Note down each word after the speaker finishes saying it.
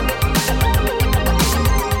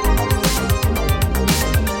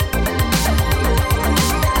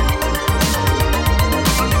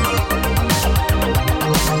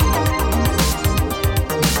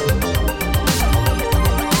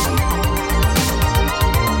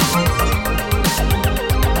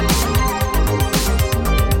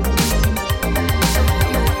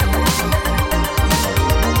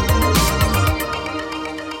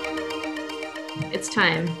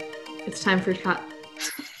time for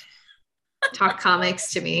talk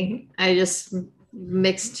comics to me. I just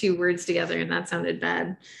mixed two words together and that sounded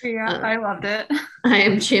bad. Yeah, I loved it. I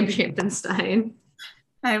am Champion.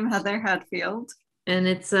 I'm Heather Hadfield. And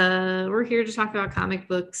it's we're here to talk about comic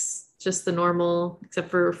books, just the normal, except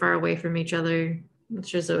for we're far away from each other,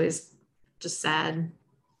 which is always just sad.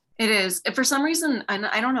 It is. For some reason, and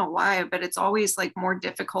I don't know why, but it's always like more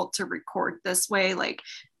difficult to record this way, like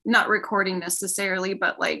not recording necessarily,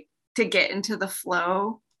 but like to get into the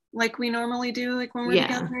flow like we normally do, like when we're Yeah,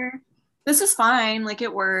 together. This is fine, like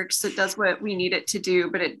it works, it does what we need it to do,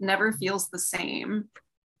 but it never feels the same.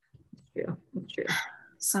 true. It's true.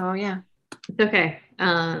 So yeah. It's okay.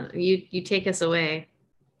 You take us away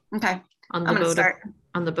Okay. on I'm the gonna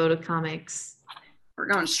boat of start. comics. We're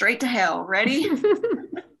going straight to hell. Ready?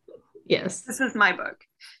 Yes. This is my book.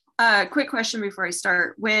 Quick question before I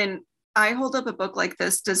start. When I hold up a book like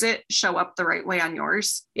this, does it show up the right way on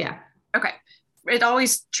yours? Yeah. Okay. It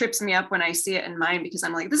always trips me up when I see it in mine because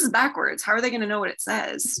I'm like, this is backwards. How are they going to know what it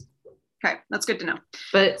says? Okay, that's good to know.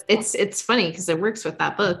 But it's funny because it works with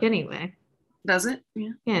that book anyway. Does it? Yeah.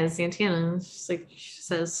 Yeah, Santana. It's just like she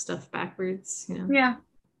says stuff backwards, you know. Yeah.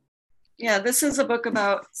 Yeah. This is a book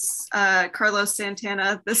about Carlos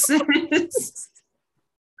Santana. This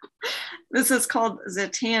is called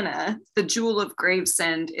Zatanna, The Jewel of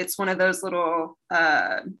Gravesend. It's one of those little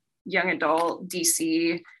young adult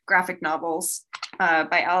DC graphic novels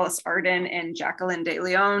by Alice Arden and Jacqueline De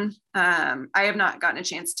Leon. I have not gotten a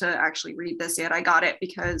chance to actually read this yet. I got it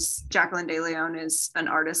because Jacqueline De Leon is an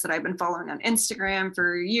artist that I've been following on Instagram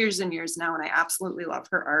for years and years now, and I absolutely love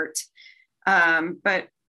her art. But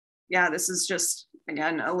yeah, this is just,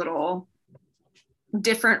 again, a little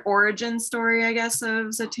different origin story, I guess, of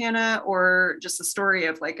Zatanna, or just a story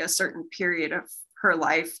of like a certain period of her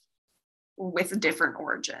life with different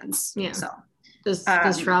origins. Yeah. So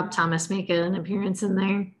does Rob Thomas make an appearance in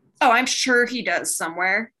there? Oh, I'm sure he does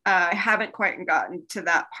somewhere. I haven't quite gotten to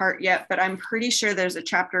that part yet, but I'm pretty sure there's a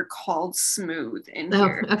chapter called Smooth in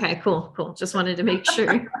here. Okay, cool. Just wanted to make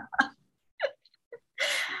sure.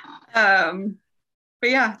 But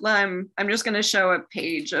yeah, I'm just gonna show a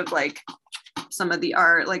page of like some of the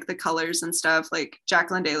art, like the colors and stuff. Like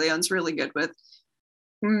Jacqueline De Leon's really good with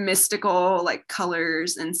mystical like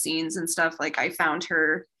colors and scenes and stuff. Like I found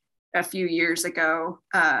her a few years ago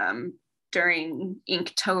during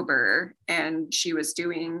Inktober, and she was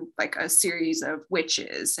doing like a series of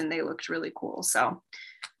witches, and they looked really cool. So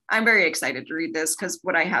I'm very excited to read this because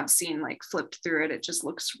what I have seen, like flipped through it, it just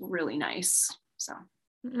looks really nice. So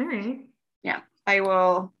all right, yeah, I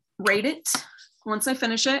will rate it once I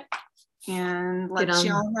finish it and let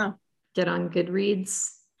y'all know. Get on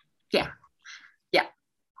Goodreads. Yeah.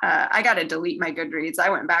 I got to delete my Goodreads. I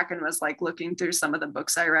went back and was like looking through some of the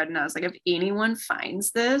books I read, and I was like, if anyone finds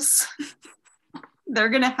this, they're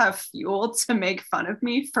going to have fuel to make fun of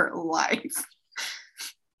me for life.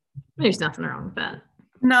 There's nothing wrong with that.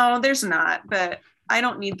 No, there's not. But I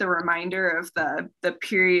don't need the reminder of the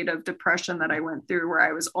period of depression that I went through where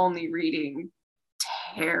I was only reading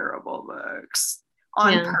terrible books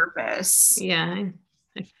on purpose. Yeah.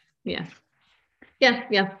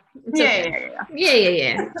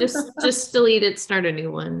 Just delete it, start a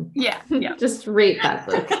new one. Yeah. Just rate that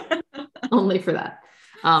book only for that.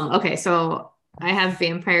 Okay, so I have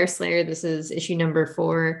Vampire Slayer. This is issue number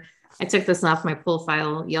 4. I took this off my pull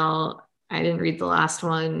file, y'all. I didn't read the last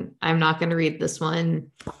one. I'm not going to read this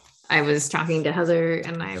one. I was talking to Heather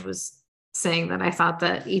and I was saying that I thought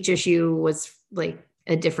that each issue was like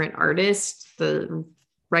a different artist. The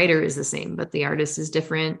writer is the same, but the artist is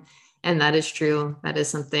different. And that is true. That is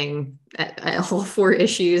something. All 4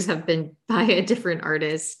 issues have been by a different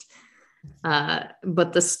artist.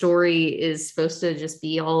 But the story is supposed to just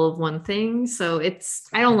be all of one thing. So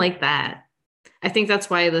I don't like that. I think that's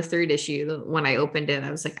why the 3rd issue, when I opened it, I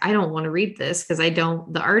was like, I don't want to read this because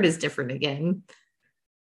the art is different again.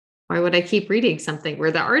 Why would I keep reading something where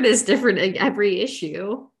the art is different every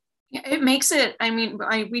issue? Yeah, it makes it, I mean,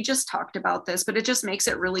 we just talked about this, but it just makes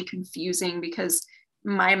it really confusing because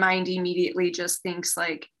my mind immediately just thinks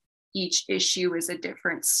like each issue is a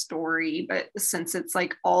different story, but since it's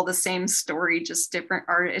like all the same story, just different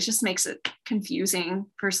art, it just makes it confusing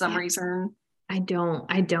for some reason. I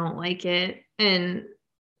don't like it. And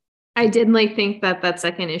I did like think that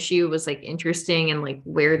 2nd issue was like interesting and like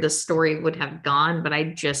where the story would have gone, but I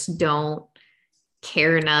just don't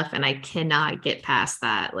care enough and I cannot get past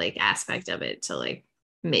that like aspect of it to like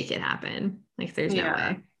make it happen. Like there's no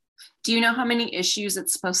way. Do you know how many issues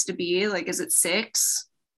it's supposed to be? Like, is it 6?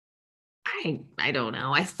 I don't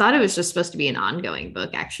know. I thought it was just supposed to be an ongoing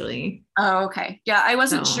book, actually. Oh, okay. Yeah, I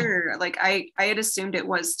wasn't So sure. Like I had assumed it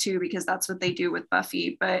was too, because that's what they do with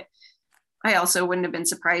Buffy, but I also wouldn't have been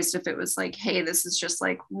surprised if it was like, hey, this is just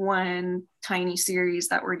like one tiny series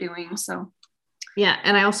that we're doing. So yeah,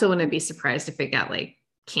 and I also wouldn't be surprised if it got like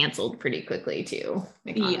canceled pretty quickly too.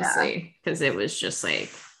 Like yeah. honestly, because it was just like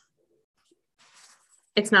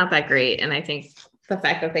it's not that great. And I think the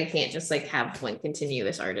fact that they can't just like have one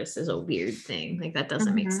continuous artist is a weird thing. Like that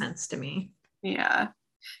doesn't make Mhm. sense to me. Yeah.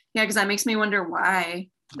 Yeah, because that makes me wonder why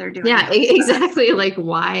they're doing Yeah, it. exactly. Like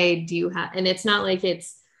why do you have, and it's not like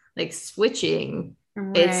it's like switching,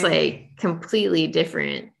 it's Right. like completely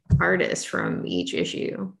different artists from each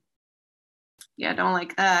issue. Yeah, don't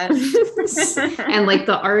like that. And like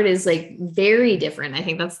the art is like very different. I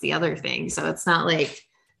think that's the other thing. So it's not like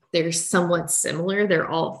they're somewhat similar, they're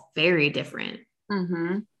all very different.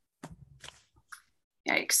 Mm-hmm.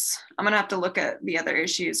 Yikes. I'm gonna have to look at the other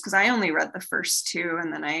issues because I only read the first two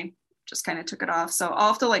and then I just kind of took it off. So I'll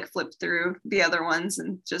have to like flip through the other ones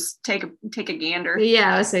and just take a gander.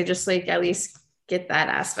 Yeah, I would say just like at least get that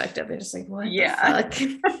aspect of it. Just like, what the Yeah.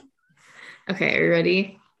 fuck? Okay, are you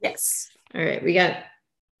ready? Yes. All right, we got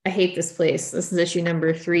I Hate This Place. This is issue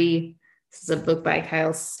number 3. This is a book by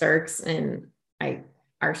Kyle Starks and I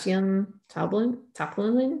Arsium Topolin.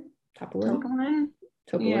 Pokemon.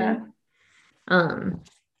 Yeah, Um,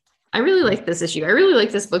 I really like this issue. I really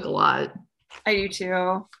like this book a lot. I do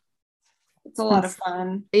too. It's a lot of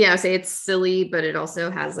fun. Yeah, I say it's silly, but it also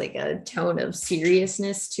has like a tone of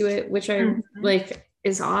seriousness to it, which I Mhm. like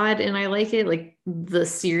is odd and I like it. Like the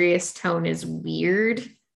serious tone is weird.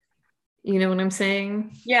 You know what I'm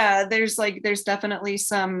saying? Yeah, there's definitely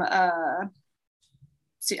some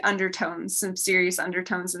undertones, some serious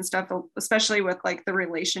undertones and stuff, especially with like the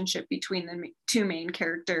relationship between the two main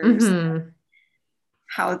characters, Mm-hmm.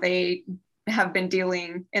 how they have been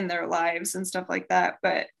dealing in their lives and stuff like that.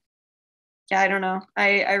 But yeah, I don't know.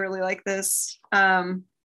 I really like this.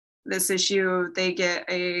 This issue, they get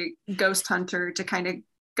a ghost hunter to kind of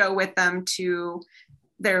go with them to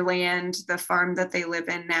their land, the farm that they live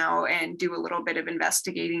in now, and do a little bit of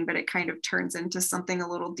investigating, but it kind of turns into something a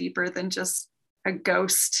little deeper than just a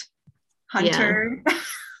ghost Yeah. hunter.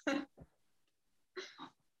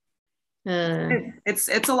 Uh,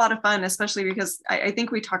 It's a lot of fun, especially because I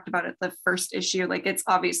think we talked about it the first issue. Like it's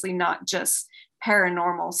obviously not just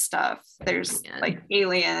paranormal stuff. There's yeah. like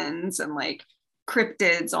aliens and like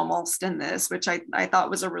cryptids almost in this, which I thought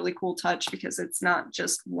was a really cool touch because it's not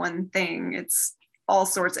just one thing. It's all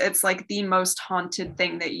sorts. It's like the most haunted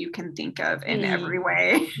thing that you can think of in every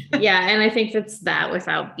way. Yeah, and I think that's that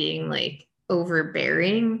without being like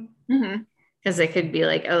overbearing. Mm-hmm. Because it could be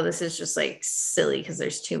like, oh, this is just like silly because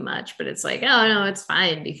there's too much, but it's like, oh no, it's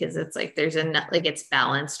fine because it's like there's enough, like it's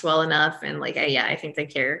balanced well enough, and like, yeah, I think the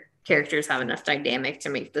characters have enough dynamic to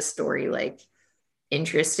make the story like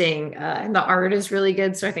interesting. And the art is really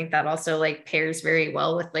good, so I think that also like pairs very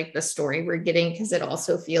well with like the story we're getting because it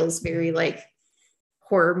also feels very like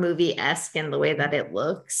horror movie esque in the way that it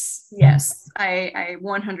looks. Yes, I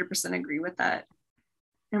 100% agree with that.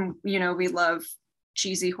 And you know, we love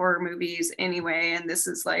cheesy horror movies anyway, and this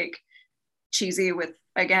is like cheesy with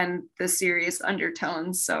again the serious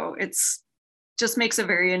undertones, so it's just makes a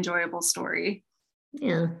very enjoyable story.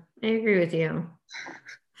 Yeah, I agree with you.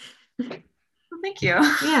 Well, thank you.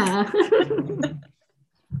 Yeah.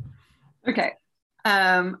 Okay,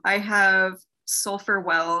 I have Sulphur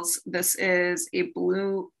Wells. This is a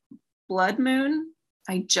blue blood moon.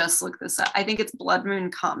 I just looked this up. I think it's Blood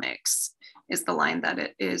Moon Comics is the line that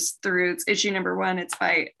it is through. It's issue number 1. It's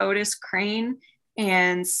by Otis Crane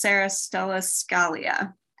and Sarah Stella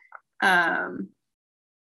Scalia. I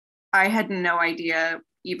had no idea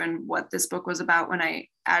even what this book was about when I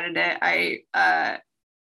added it. I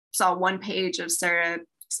saw one page of Sarah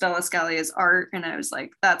Stella Scalia's art and I was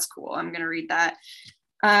like, that's cool. I'm going to read that.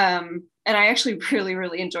 And I actually really,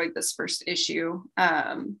 really enjoyed this first issue.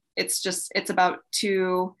 It's about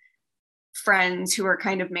two friends who are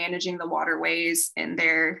kind of managing the waterways in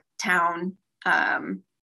their town. And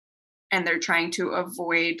they're trying to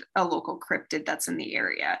avoid a local cryptid that's in the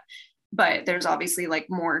area. But there's obviously like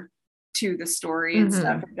more to the story and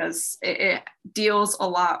stuff. It deals a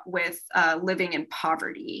lot with living in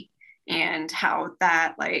poverty and how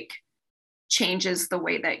that like changes the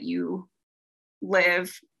way that you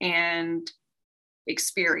live and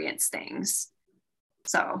experience things.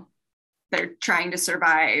 So they're trying to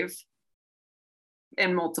survive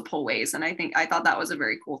in multiple ways. And I thought that was a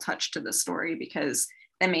very cool touch to the story because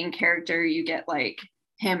the main character, you get like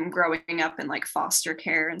him growing up in like foster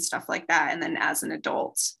care and stuff like that. And then as an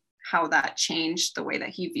adult, how that changed the way that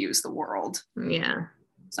he views the world. Yeah.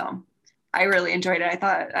 So I really enjoyed it. I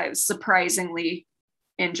thought it was surprisingly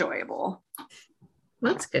enjoyable.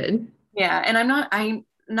 That's good. Yeah, and I'm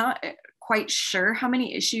not quite sure how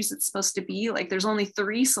many issues it's supposed to be. Like there's only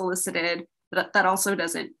 3 solicited, but that also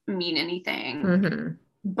doesn't mean anything. Mm-hmm.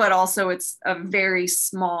 But also it's a very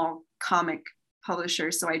small comic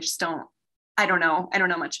publisher, so I don't know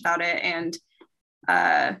much about it. And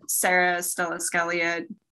Sarah Stella Scalia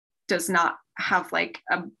does not have like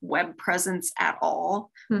a web presence at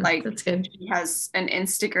all. Like that's good. She has an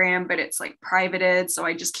Instagram, but it's like privated, so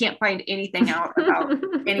I just can't find anything out about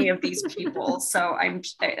any of these people. So I'm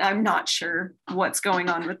not sure what's going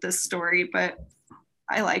on with this story, but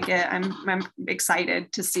I like it. I'm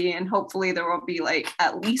excited to see, and hopefully there will be like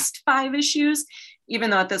at least 5 issues, even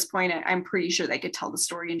though at this point I'm pretty sure they could tell the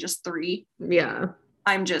story in just 3. Yeah.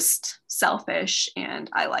 I'm just selfish and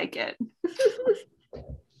I like it.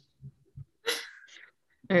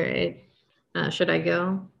 All right. Should I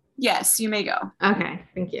go? Yes, you may go. Okay.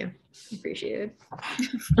 Thank you. Appreciate it.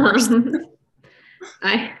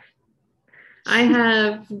 I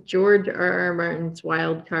have George R.R. Martin's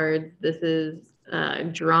Wild Card. This is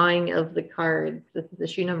drawing of the cards. This is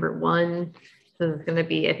issue number 1. So it's going to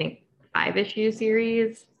be, I think, 5-issue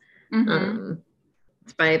series. Mm-hmm.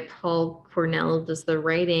 It's by Paul Cornell does the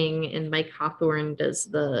writing, and Mike Hawthorne does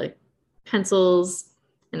the pencils,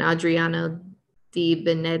 and Adriano Di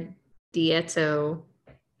Benedetto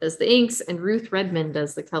does the inks, and Ruth Redmond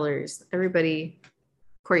does the colors. Everybody,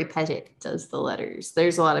 Corey Pettit does the letters.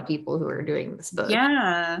 There's a lot of people who are doing this book.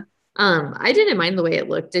 Yeah. I didn't mind the way it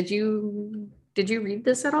looked. Did you read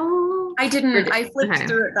this at all? I didn't. I flipped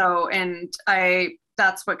through it though, and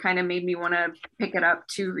that's what kind of made me want to pick it up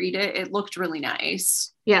to read it. It looked really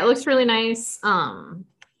nice. Yeah, it looks really nice.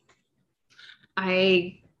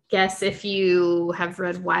 I guess if you have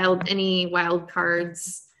read any Wild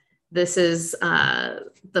Cards, this is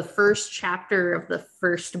the first chapter of the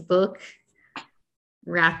first book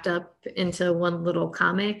wrapped up into one little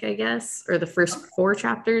comic, I guess, or the first 4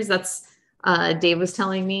 chapters. That's Dave was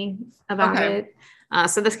telling me about it.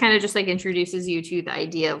 So this kind of just like introduces you to the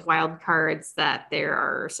idea of wild cards, that there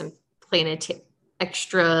are some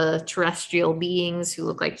extraterrestrial beings who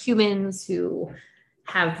look like humans, who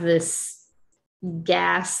have this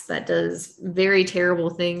gas that does very terrible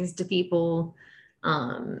things to people.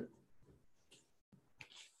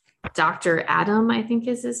 Dr. Adam, I think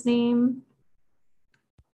is his name,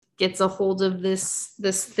 gets a hold of this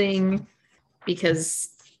thing because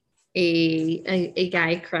a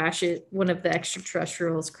guy crashes, one of the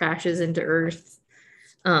extraterrestrials crashes into Earth.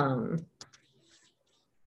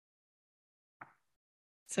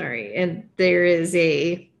 Sorry, and there is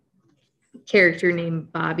a character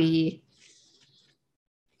named Bobby.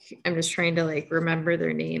 I'm just trying to like remember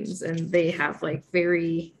their names, and they have like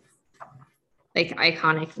very like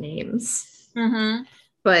iconic names. Mm-hmm.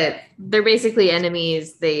 But they're basically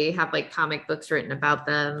enemies. They have like comic books written about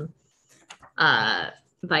them.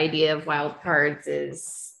 The idea of wild cards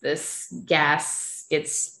is this gas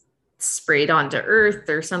gets sprayed onto Earth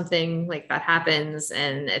or something like that happens,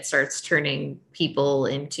 and it starts turning people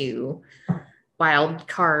into wild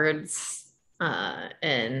cards.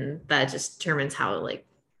 And that just determines how, like,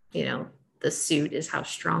 you know, the suit is how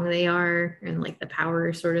strong they are and like the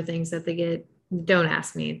power sort of things that they get. Don't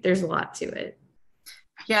ask me. There's a lot to it.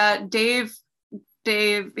 Yeah, Dave,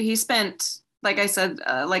 he spent, like I said,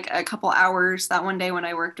 like a couple hours that one day when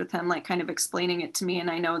I worked with him, like kind of explaining it to me. And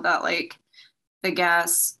I know that like the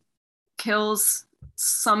gas kills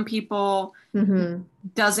some people, Mm-hmm.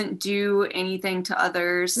 doesn't do anything to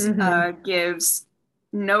others, Mm-hmm. gives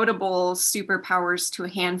notable superpowers to a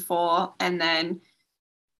handful, and then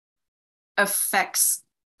affects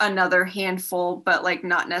another handful, but like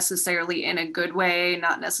not necessarily in a good way,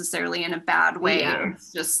 not necessarily in a bad way. Yeah.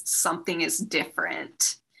 It's just something is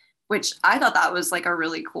different, which I thought that was like a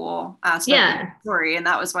really cool aspect of the story. And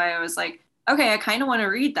that was why I was like, okay, I kind of want to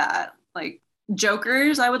read that. Like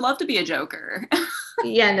Jokers, I would love to be a Joker.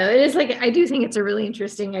 Yeah, no, it is like, I do think it's a really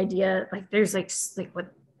interesting idea. Like there's like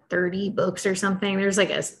what, 30 books or something. There's like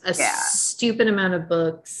a stupid amount of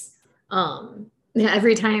books.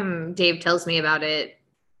 Every time Dave tells me about it,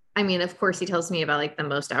 I mean, of course he tells me about like the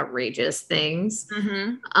most outrageous things.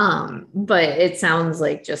 Mm-hmm. But it sounds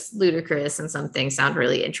like just ludicrous, and some things sound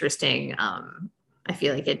really interesting. I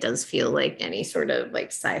feel like it does feel like any sort of like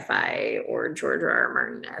sci-fi or George R.R.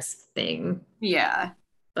 Martin-esque thing. Yeah.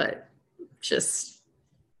 But just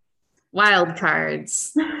wild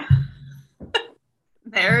cards.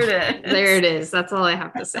 There it is. There it is. That's all I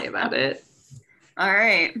have to say about it. All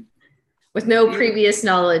right. With no previous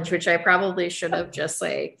knowledge, which I probably should have just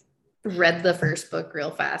like read the first book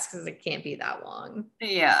real fast because it can't be that long.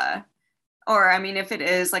 Yeah. Or I mean, if it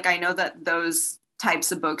is, like, I know that those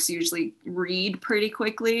types of books usually read pretty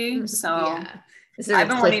quickly. So yeah. I've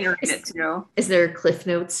been wanting to read it too. Is there cliff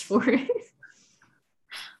notes for it?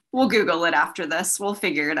 We'll Google it after this. We'll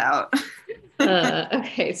figure it out.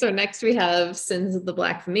 Okay, so next we have Sins of the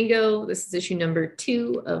Black Flamingo. This is issue number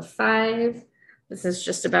 2 of 5. This is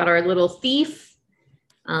just about our little thief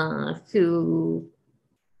who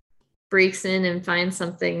breaks in and finds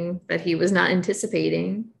something that he was not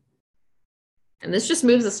anticipating. And this just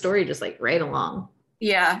moves the story just like right along.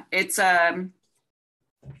 Yeah, it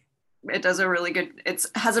does a really good,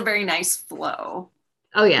 has a very nice flow.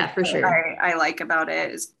 Oh yeah, for sure. I like about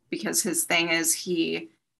it is because his thing is he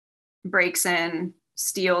breaks in,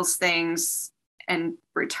 steals things, and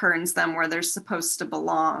returns them where they're supposed to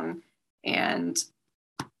belong. And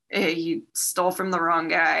he stole from the wrong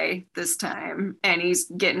guy this time, and he's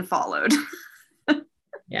getting followed.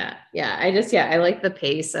 yeah. I like the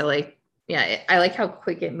pace. I like how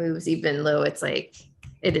quick it moves, even though it's like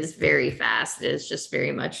it is very fast. It is just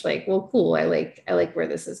very much like, well, cool. I like where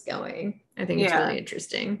this is going. I think it's really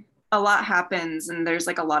interesting. A lot happens, and there's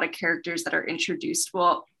like a lot of characters that are introduced.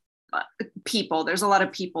 Well, there's a lot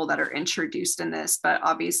of people that are introduced in this, but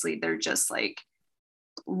obviously they're just like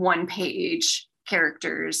one page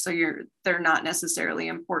characters, so they're not necessarily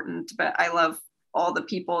important. But I love all the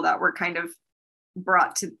people that were kind of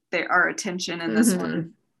brought to our attention in this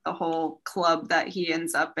one. The whole club that he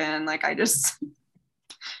ends up in, like, it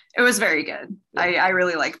was very good. Yeah. I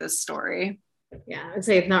really like this story. Yeah, I'd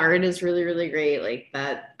say the art is really, really great. Like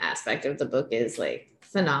that aspect of the book is like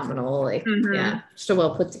phenomenal. Like, yeah, just a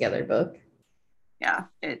well put together book. Yeah,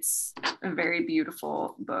 it's a very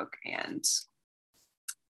beautiful book, and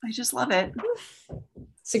I just love it.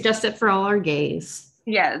 Suggest it for all our gays.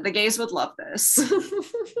 Yeah, the gays would love this.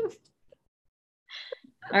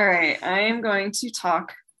 All right, I am going to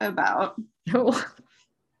talk about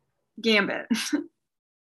Gambit.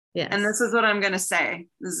 Yes. And this is what I'm going to say.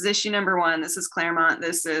 This is issue number 1. This is Claremont.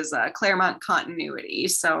 This is Claremont continuity.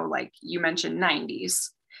 So, like you mentioned, 90s.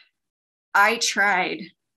 I tried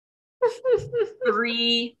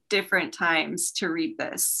 3 different times to read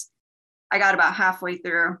this. I got about halfway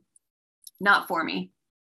through. Not for me.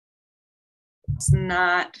 It's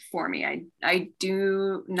not for me. I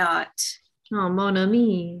do not. Oh, mon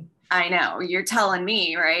ami. I know. You're telling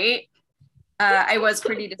me, right? I was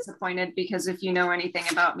pretty disappointed because if you know anything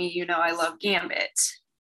about me, you know I love Gambit.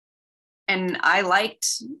 And I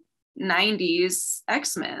liked 90s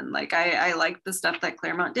X-Men. Like I liked the stuff that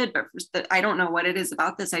Claremont did, but I don't know what it is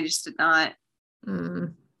about this. I just did not.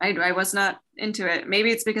 I was not into it.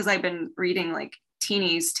 Maybe it's because I've been reading like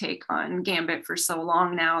Teeny's take on Gambit for so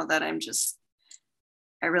long now that I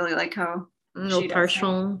really like how she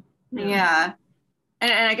partial. Yeah.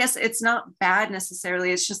 And I guess it's not bad necessarily.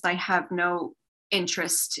 It's just I have no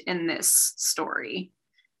interest in this story.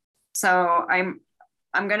 So I'm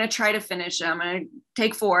gonna try to finish it. I'm gonna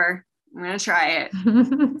take 4. I'm gonna try it,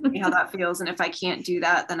 see how that feels. And if I can't do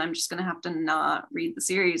that, then I'm just gonna have to not read the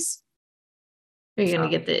series. Are you gonna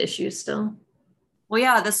get the issue still? Well,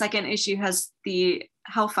 yeah, the second issue has the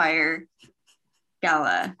Hellfire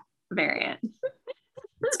Gala variant.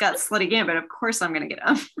 It's got Slutty Gambit. Of course I'm gonna get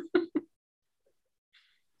them.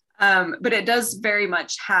 But it does very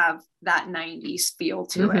much have that 90s feel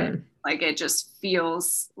to it. Like it just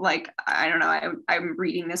feels like, I don't know, I'm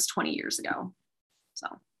reading this 20 years ago. So.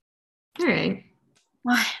 All right.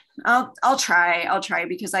 I'll try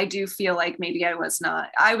because I do feel like maybe I was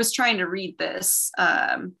trying to read this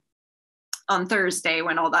on Thursday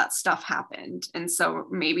when all that stuff happened. And so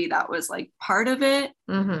maybe that was like part of it.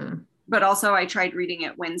 But also I tried reading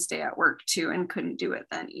it Wednesday at work too and couldn't do it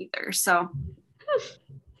then either. So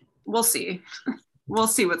we'll see. We'll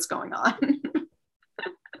see what's going on.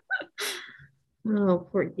 Oh,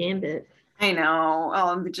 poor Gambit. I know. Oh,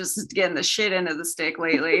 I'm just getting the shit into the stick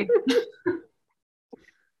lately.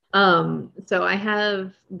 So I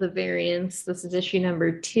have the variants. This is issue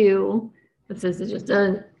number 2. This is just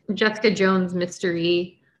a Jessica Jones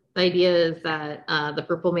mystery. The idea is that the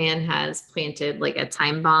Purple Man has planted like a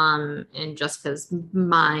time bomb in Jessica's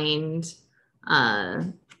mind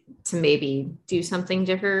to maybe do something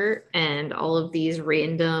to her, and all of these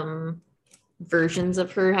random versions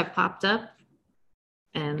of her have popped up,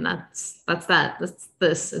 and that's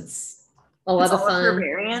this. It's a lot of fun. Her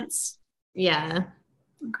variants. Yeah.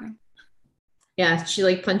 Okay. Yeah, she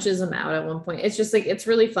like punches them out at one point. It's just like it's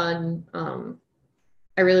really fun.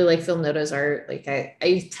 I really like Phil Nota's art. Like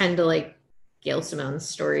I tend to like Gail Simone's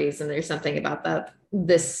stories, and there's something about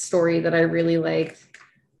this story that I really like.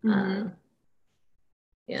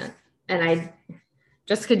 Yeah. And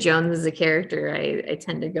Jessica Jones is a character I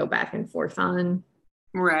tend to go back and forth on.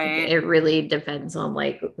 Right. It really depends on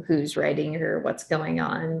like who's writing her, what's going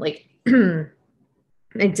on. Like I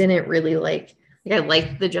didn't really like I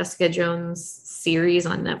liked the Jessica Jones series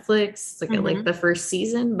on Netflix. Like I liked the first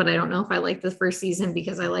season, but I don't know if I liked the first season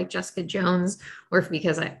because I like Jessica Jones or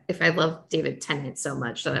if I love David Tennant so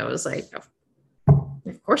much that I was like,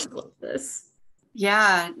 of course I love this.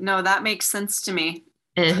 Yeah, no, that makes sense to me.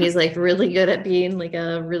 And he's like really good at being like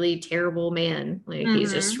a really terrible man. Like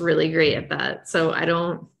he's just really great at that. So I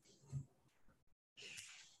don't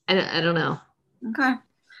know. Okay.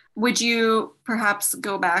 Would you perhaps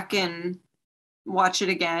go back and watch it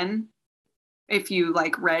again if you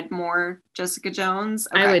like read more Jessica Jones?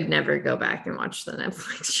 Okay. I would never go back and watch the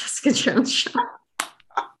Netflix Jessica Jones show.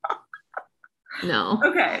 No.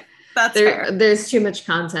 Okay. That's fair. There's too much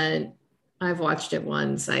content. I've watched it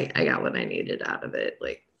once. I got what I needed out of it.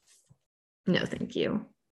 Like, no, thank you.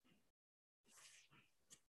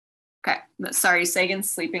 Okay. Sorry, Sagan's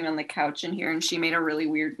sleeping on the couch in here and she made a really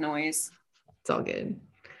weird noise. It's all good.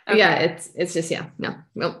 Okay. Yeah, it's just, yeah, no.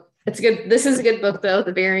 It's good. This is a good book though.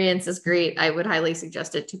 The variance is great. I would highly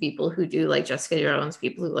suggest it to people who do like Jessica Jones,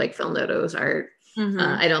 people who like Phil Noto's art.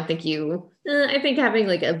 I don't think I think having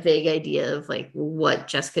like a vague idea of like what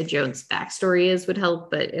Jessica Jones' backstory is would help,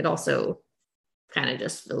 but it also kind of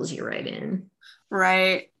just fills you right in.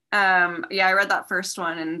 Right. Yeah, I read that first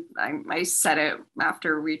one and I said it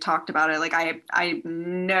after we talked about it. Like I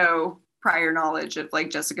know prior knowledge of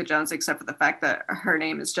like Jessica Jones, except for the fact that her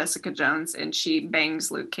name is Jessica Jones and she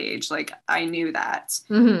bangs Luke Cage. Like I knew that.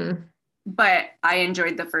 But I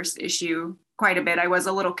enjoyed the first issue quite a bit. I was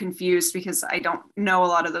a little confused because I don't know a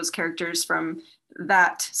lot of those characters from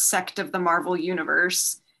that sect of the Marvel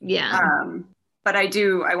universe. Yeah. But I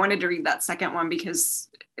wanted to read that second one because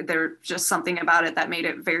there's just something about it that made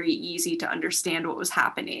it very easy to understand what was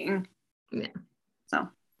happening. Yeah. So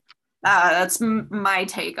that's my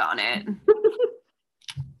take on it.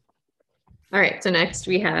 All right. So next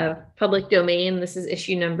we have Public Domain. This is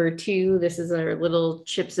issue number 2. This is our little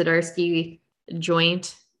Chip Zdarsky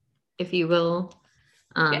joint, if you will.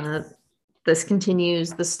 Yes. This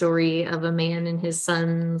continues the story of a man and his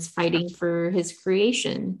sons fighting for his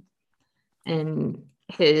creation, and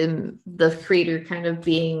the creator kind of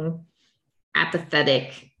being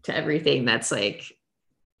apathetic to everything that's like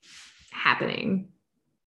happening.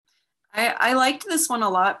 I liked this one a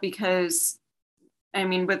lot because I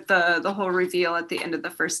mean, with the whole reveal at the end of the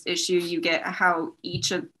first issue, you get how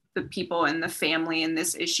each of the people in the family in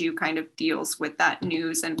this issue kind of deals with that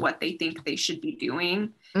news and what they think they should be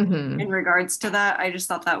doing in regards to that. I just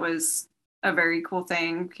thought that was a very cool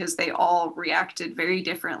thing because they all reacted very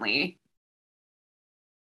differently.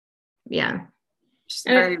 Yeah. Just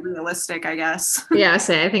very realistic, I guess. Yeah,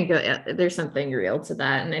 I think there's something real to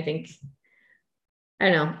that. And I think, I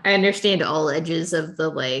don't know, I understand all edges of the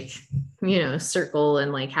like, circle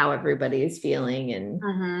and like how everybody is feeling.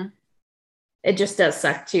 And it just does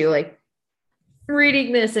suck too, like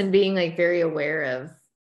reading this and being like very aware of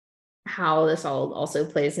how this all also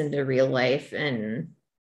plays into real life. And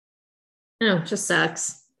it just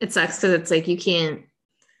sucks. It sucks because it's like you can't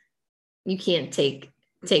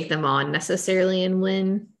take them on necessarily and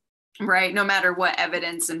win. Right. No matter what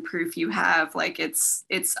evidence and proof you have, like it's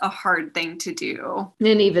a hard thing to do.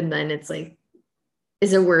 And even then it's like,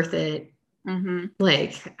 is it worth it?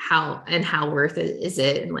 Like how worth it is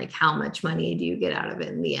it? And like, how much money do you get out of it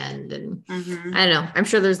in the end? And I don't know, I'm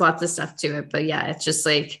sure there's lots of stuff to it, but yeah, it's just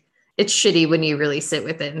like, it's shitty when you really sit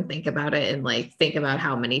with it and think about it and like, think about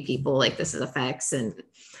how many people like this affects. And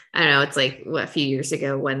I don't know, it's like a few years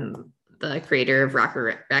ago when the creator of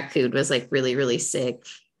Rocket Raccoon was like really, really sick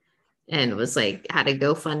and was like, had a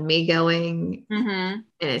GoFundMe going. And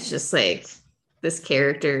it's just like this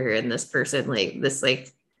character and this person, like this,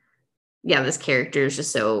 like, yeah, this character is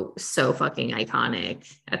just so fucking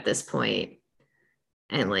iconic at this point.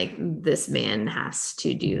 And like, this man has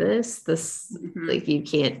to do this, like, you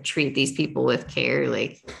can't treat these people with care.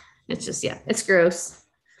 Like, it's just, yeah, it's gross.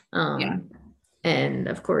 And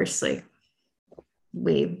of course, like,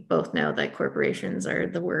 we both know that corporations are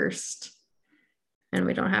the worst, and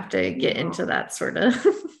we don't have to get into that sort of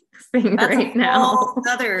thing. That's right now.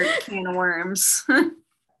 Another can of worms.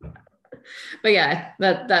 But yeah,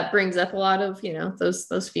 that brings up a lot of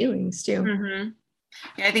those feelings too.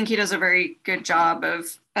 Yeah, I think he does a very good job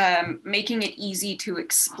of making it easy to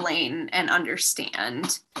explain and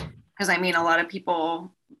understand. Because I mean, a lot of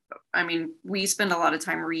people, we spend a lot of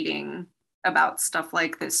time reading about stuff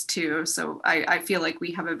like this too. So I feel like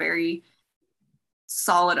we have a very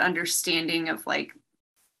solid understanding of like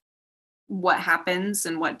what happens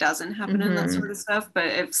and what doesn't happen in that Mhm. sort of stuff. But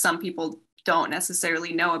if some people don't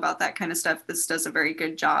necessarily know about that kind of stuff, this does a very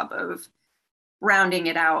good job of rounding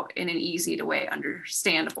it out in an easy to way,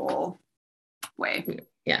 understandable way.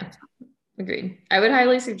 Yeah, agreed. I would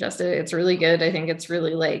highly suggest it. It's really good. I think it's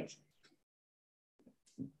really like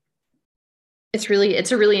it's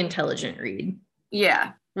a really intelligent read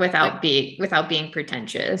Yeah, without being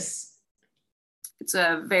pretentious. it's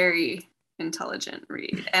a very intelligent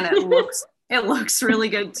read, and it looks really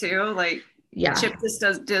good too. Like Yeah, Chip just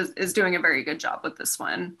is doing a very good job with this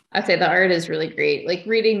one. I'd say the art is really great. Like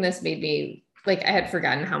reading this made me like I had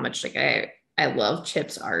forgotten how much like I love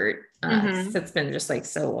Chip's art. Mhm. It's been just like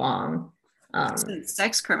so long.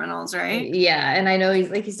 Sex criminals, right? Yeah, and I know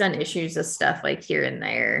he's done issues of stuff like here and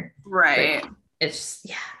there. Right. But it's just,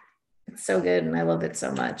 yeah, it's so good and I love it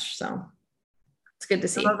so much. So it's good to I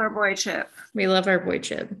see. love our boy Chip. We love our boy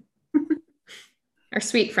Chip. Our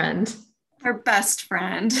sweet friend. Our best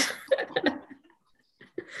friend.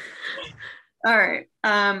 All right.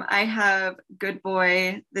 I have Good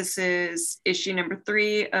Boy. This is issue number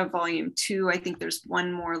 3 of volume 2. I think there's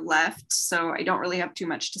one more left, so I don't really have too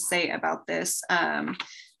much to say about this.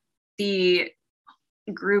 The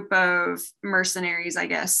group of mercenaries, I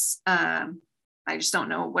guess, I just don't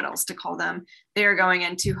know what else to call them. They are going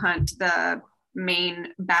in to hunt the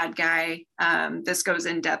main bad guy. This goes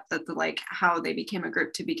in depth at the like how they became a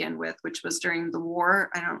group to begin with, which was during the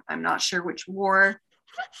war. I'm not sure which war.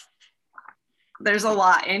 There's a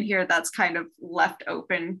lot in here that's kind of left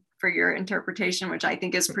open for your interpretation, which I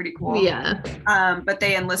think is pretty cool. Yeah. But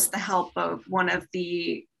they enlist the help of one of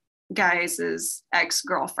the guys'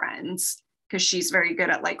 ex-girlfriends because she's very good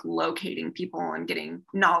at like locating people and getting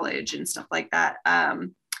knowledge and stuff like that.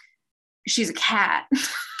 She's a cat.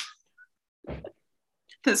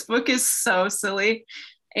 This book is so silly,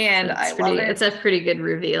 and I love it. It's a pretty good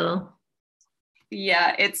reveal.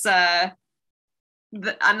 Yeah, it's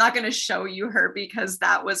I'm not going to show you her because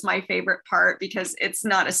that was my favorite part because it's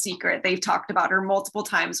not a secret. They've talked about her multiple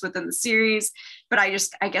times within the series, but I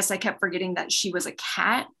guess I kept forgetting that she was a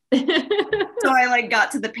cat. So I like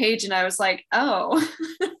got to the page and I was like, oh.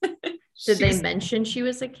 Did they mention she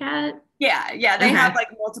was a cat? Yeah. They have like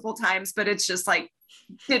multiple times, but it's just like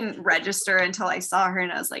didn't register until I saw her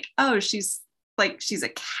and I was like, oh, she's a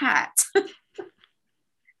cat.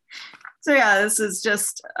 So yeah, this is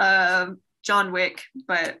just John Wick,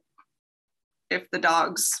 but if the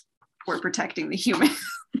dogs were protecting the humans.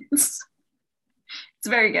 It's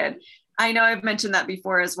very good. I know I've mentioned that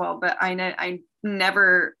before as well, but I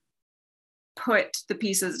never put the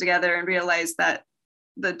pieces together and realized that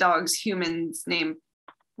the dog's human's name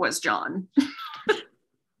was John.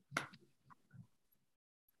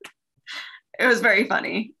 It was very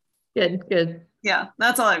funny. Good. Yeah,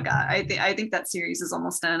 that's all I've got. I think that series is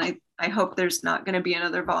almost done. I hope there's not going to be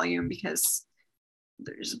another volume because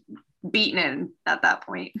there's beaten in at that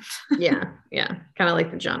point. Yeah. Kind of like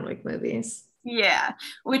the John Wick movies. Yeah,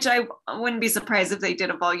 which I wouldn't be surprised if they did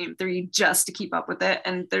a volume 3 just to keep up with it.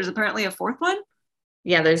 And there's apparently a 4th one.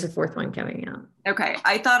 Yeah, there's a 4th one coming out. Okay,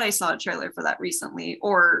 I thought I saw a trailer for that recently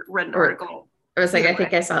or read an article. I was like, I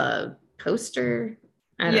think I saw a poster.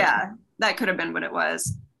 Yeah, that could have been what it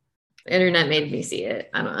was. The internet made me see it.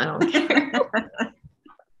 I don't care.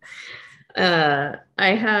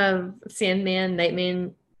 I have Sandman,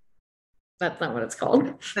 Nightman. That's not what it's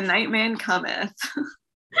called. The Nightman Cometh.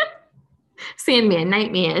 Sandman,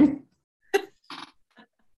 Nightman.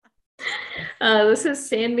 This is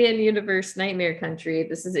Sandman Universe Nightmare Country.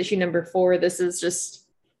 This is issue number 4. This is just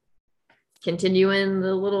continuing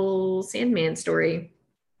the little Sandman story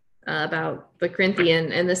about the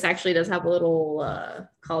Corinthian. And this actually does have a little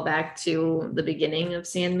callback to the beginning of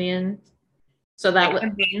Sandman. So that like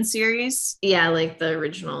the main series? Yeah, like the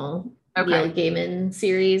original Neil Gaiman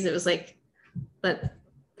series. It was like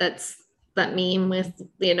that's that meme with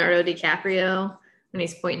Leonardo DiCaprio when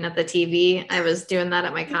he's pointing at the TV. I was doing that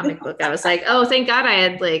at my comic book. I was like, oh, thank God I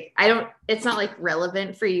had it's not like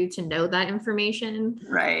relevant for you to know that information.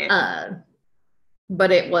 Right.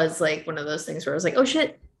 But it was like one of those things where I was like, oh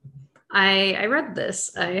shit, I read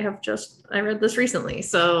this. I read this recently.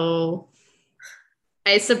 So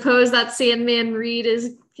I suppose that Sandman read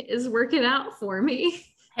is working out for me.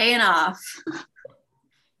 Paying off.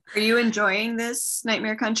 Are you enjoying this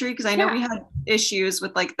Nightmare Country? Because I know we had issues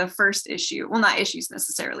with like the first issue. Well, not issues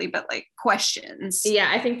necessarily, but like questions. Yeah,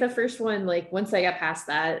 I think the first one, like once I got past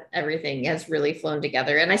that, everything has really flown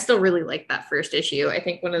together. And I still really like that first issue. I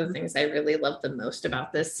think one of the things I really love the most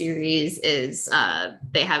about this series is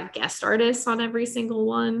they have guest artists on every single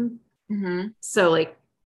one. Mm-hmm. So like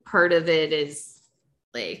part of it is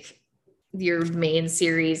like your main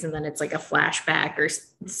series and then it's like a flashback or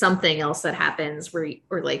something else that happens where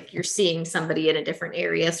or like you're seeing somebody in a different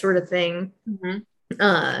area sort of thing.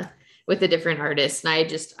 With a different artist. And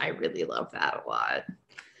I really love that a lot.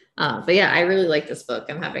 But yeah, I really like this book.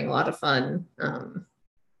 I'm having a lot of fun.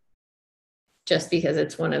 Just because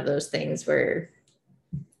it's one of those things where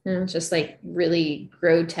just like really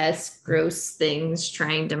grotesque, gross things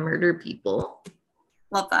trying to murder people.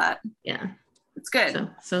 Love that. Yeah. It's good.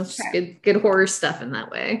 So it's good horror stuff in that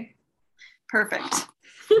way. Perfect.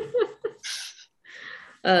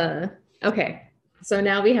 Okay. So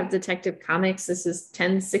now we have Detective Comics. This is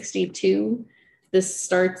 1062. This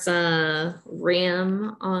starts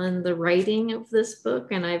Ram on the writing of this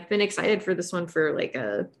book, and I've been excited for this one for like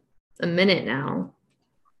a minute now.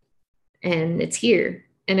 And it's here,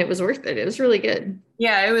 and it was worth it. It was really good.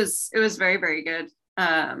 Yeah, it was very, very good.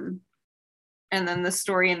 And then the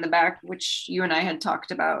story in the back, which you and I had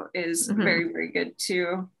talked about, is very, very good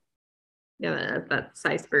too. Yeah, that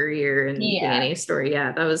Cy Spurrier and Danny story.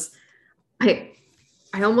 Yeah, that was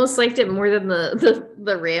I almost liked it more than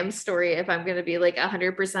the Ram story, if I'm gonna be like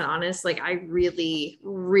 100% honest. Like I really,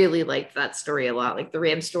 really liked that story a lot. Like the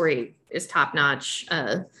Ram story is top notch.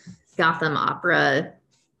 Gotham opera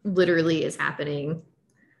literally is happening.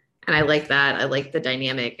 And I like that. I like the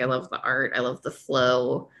dynamic. I love the art. I love the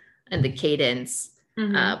flow and the cadence.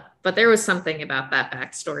 But there was something about that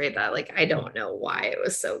backstory that like I don't know why it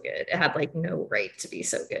was so good. It had like no right to be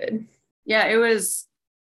so good. Yeah, it was.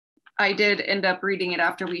 I did end up reading it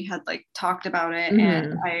after we had like talked about it,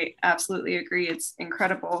 and I absolutely agree. It's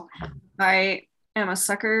incredible. I am a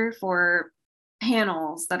sucker for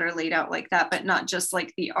panels that are laid out like that, but not just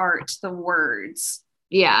like the art, the words.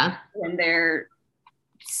 Yeah. When they're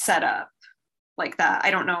set up like that. I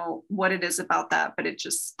don't know what it is about that, but it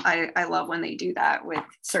just, I love when they do that with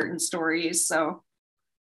certain stories. So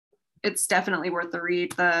it's definitely worth the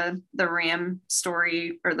read. The Ram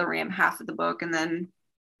story, or the Ram half of the book, and then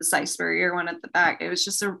the Cy Spurrier one at the back. It was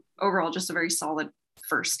just overall just a very solid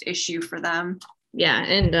first issue for them. Yeah,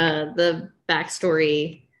 and the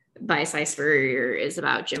backstory by Cy Spurrier is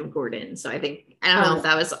about Jim Gordon. So I don't know if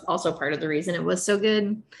that was also part of the reason it was so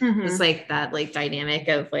good. It's like that like dynamic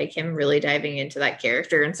of like him really diving into that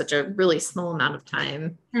character in such a really small amount of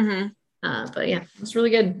time. But yeah, it was really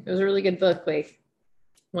good. It was a really good book. Like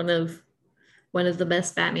one of the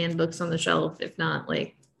best Batman books on the shelf, if not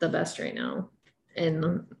like the best right now. And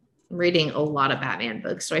I'm reading a lot of Batman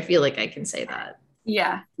books, so I feel like I can say that.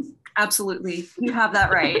 Yeah, absolutely. You have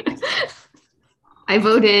that right. I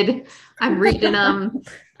voted. I'm reading them.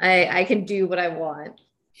 I can do what I want.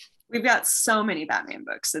 We've got so many Batman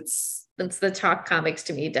books. It's the Talk Comics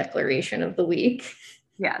to Me declaration of the week.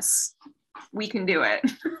 Yes, we can do it.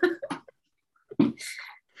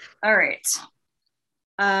 All right.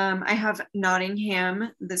 I have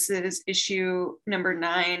Nottingham. This is issue number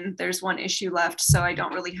 9. There's one issue left, so I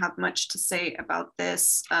don't really have much to say about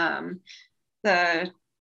this. The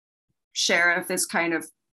sheriff is kind of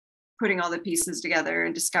putting all the pieces together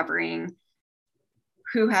and discovering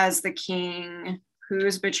who has the king,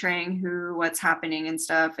 who's betraying who, what's happening and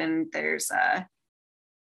stuff. And there's a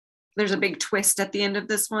big twist at the end of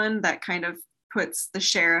this one that kind of puts the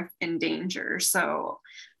sheriff in danger. So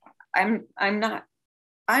I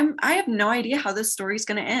have no idea how this story is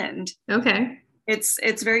going to end. Okay.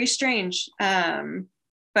 It's very strange.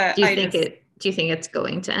 But do you think it's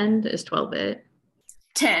going to end? Is 12 it?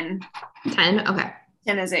 10. 10? Okay.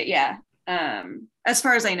 10 is it, yeah. As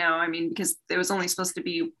far as I know, I mean, because it was only supposed to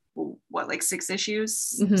be what, like 6 issues,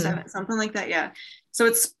 7, something like that, yeah.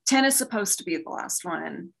 So 10 is supposed to be the last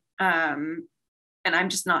one. And I'm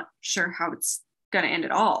just not sure how it's going to end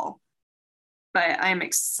at all. But I'm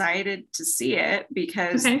excited to see it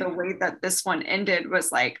because the way that this one ended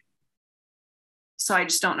was like, so I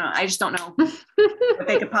just don't know. I just don't know what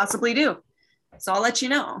they could possibly do. So I'll let you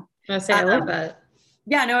know. I love that.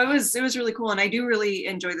 Yeah, no, it was really cool. And I do really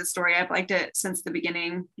enjoy the story. I've liked it since the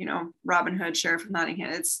beginning, Robin Hood, Sheriff of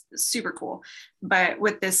Nottingham. It's super cool. But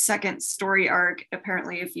with this second story arc,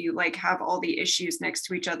 apparently if you like have all the issues next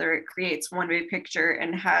to each other, it creates one big picture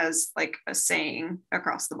and has like a saying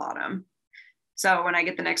across the bottom. So when I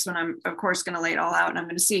get the next one, I'm of course going to lay it all out and I'm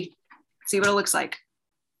going to see what it looks like.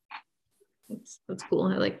 That's cool.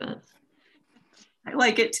 I like that. I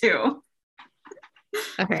like it too.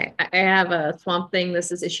 Okay. I have a Swamp Thing.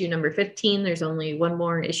 This is issue number 15. There's only one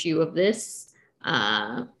more issue of this.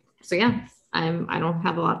 So yeah, I don't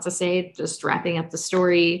have a lot to say. Just wrapping up the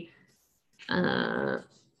story.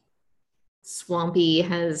 Swampy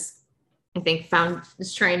has, I think,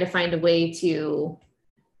 is trying to find a way to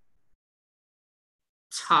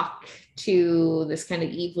talk to this kind of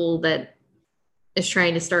evil that is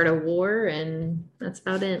trying to start a war, and that's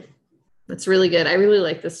about it. That's really good. I really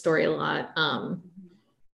like this story a lot.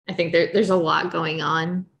 I think there's a lot going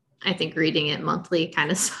on. I think reading it monthly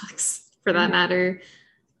kind of sucks for that matter.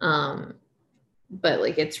 But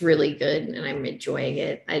like it's really good and I'm enjoying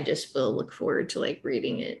it. I just will look forward to like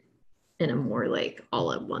reading it in a more like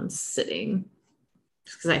all at once sitting,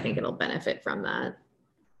 just because I think it'll benefit from that.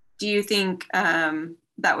 Do you think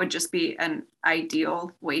that would just be an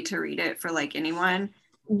ideal way to read it for like anyone?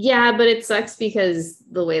 Yeah, but it sucks because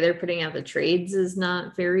the way they're putting out the trades is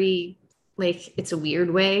not very like it's a weird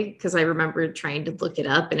way, because I remember trying to look it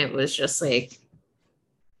up and it was just like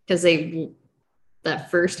because they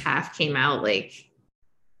that first half came out like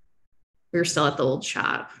we were still at the old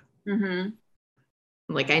shop. Mm-hmm.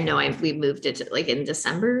 Like I know we moved it to like in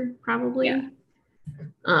December probably. Yeah.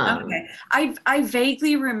 Okay. I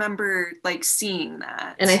vaguely remember like seeing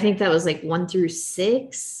that. And I think that was like 1 through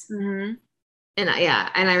 6. Mm-hmm. And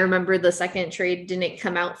I remember the second trade didn't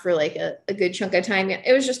come out for like a good chunk of time.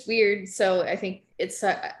 It was just weird. So I think it's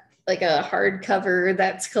like a hardcover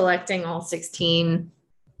that's collecting all 16.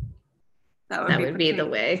 That would be the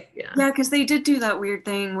way. Yeah. Yeah, because they did do that weird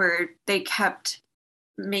thing where they kept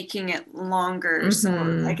making it longer.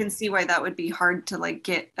 Mm-hmm. So I can see why that would be hard to like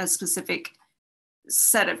get a specific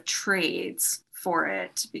set of trades for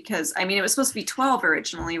it, because I mean it was supposed to be 12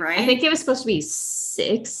 originally, right? I think it was supposed to be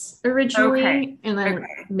 6 originally. Okay. And then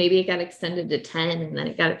maybe it got extended to 10 and then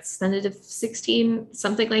it got extended to 16,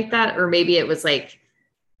 something like that. Or maybe it was like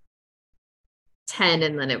 10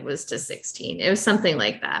 and then it was to 16. It was something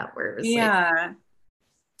like that where it was like,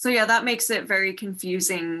 so yeah, that makes it very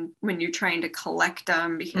confusing when you're trying to collect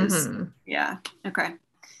them because okay.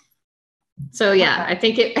 So yeah, I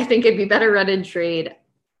think it'd be better read in trade.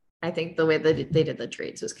 I think the way that they did the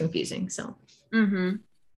trades was confusing, so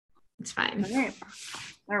it's fine.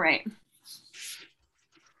 All right.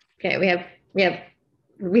 Okay,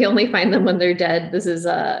 we only find them when they're dead. This is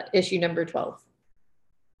issue number 12.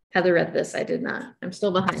 Heather read this. I did not. I'm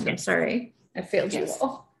still behind. I'm sorry. I failed you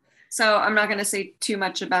all. So I'm not going to say too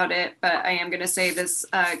much about it, but I am going to say this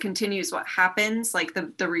continues what happens, like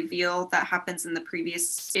the reveal that happens in the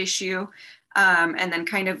previous issue, and then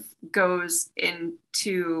kind of goes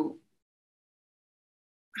into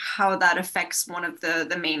how that affects one of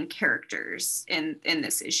the main characters in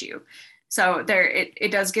this issue. So there,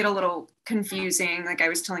 it does get a little confusing. Like I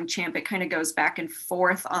was telling Champ, it kind of goes back and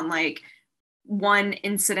forth on like one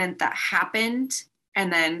incident that happened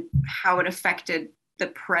and then how it affected the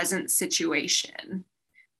present situation.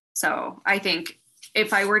 So I think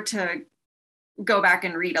if I were to go back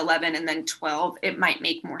and read 11 and then 12, it might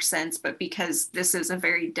make more sense. But because this is a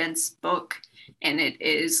very dense book and it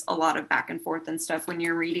is a lot of back and forth and stuff, when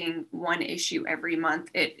you're reading one issue every month,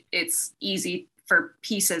 it's easy for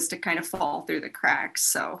pieces to kind of fall through the cracks.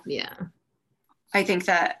 So yeah, I think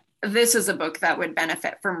that this is a book that would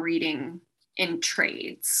benefit from reading in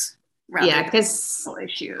trades. Yeah, because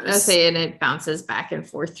I say, and it bounces back and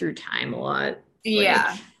forth through time a lot.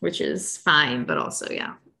 Yeah, which is fine, but also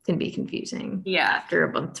can be confusing. Yeah, after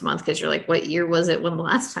a month to month, because you're like, what year was it when the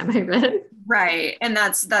last time I read it? Right, and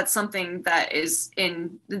that's something that is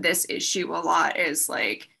in this issue a lot. Is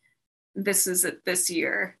like, this is this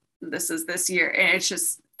year, this is this year, and it's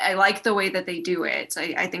just. I like the way that they do it.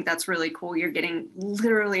 I think that's really cool. You're getting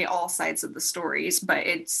literally all sides of the stories, but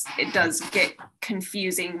it does get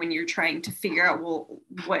confusing when you're trying to figure out, well,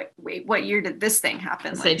 what year did this thing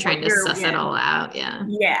happen? So like, trying to suss it all out.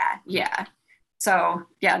 Yeah. So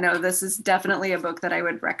yeah, no, this is definitely a book that I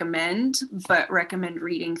would recommend, but recommend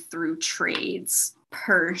reading through trades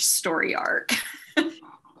per story arc. It'd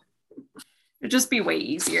just be way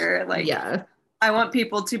easier. Like, yeah. I want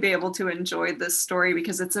people to be able to enjoy this story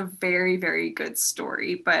because it's a very, very good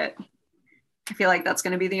story, but I feel like that's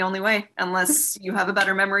going to be the only way, unless you have a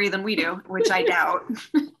better memory than we do, which I doubt.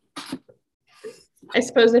 I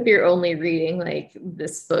suppose if you're only reading like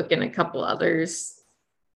this book and a couple others,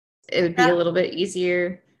 it would be a little bit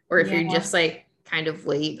easier. Or if you're just like kind of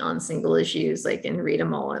late on single issues, like and read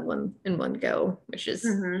them all in one go, which is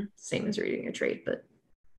same as reading a trade. But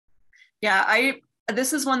yeah,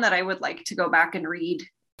 this is one that I would like to go back and read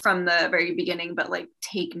from the very beginning, but like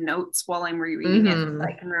take notes while I'm rereading it so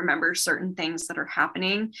I can remember certain things that are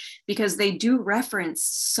happening, because they do reference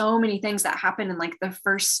so many things that happened in like the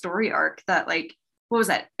first story arc that like, what was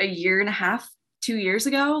that, a year and a half, 2 years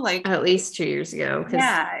ago? Like at least 2 years ago.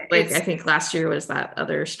 Yeah. Like I think last year was that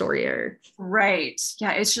other story arc. Right.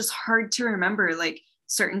 Yeah. It's just hard to remember like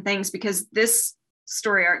certain things, because this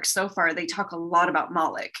story arc so far, they talk a lot about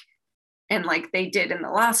Moloch. And like they did in the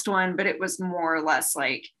last one, but it was more or less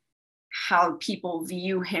like how people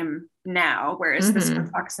view him now, whereas this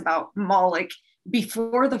one talks about Moloch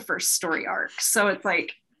before the first story arc. So it's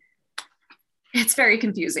like, it's very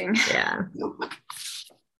confusing. Yeah.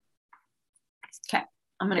 Okay,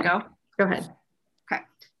 I'm gonna go. Go ahead. Okay,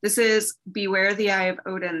 this is Beware the Eye of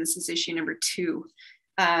Odin. This is issue number 2.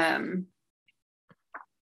 I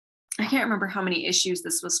can't remember how many issues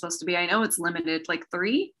this was supposed to be. I know it's limited, like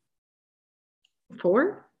 3?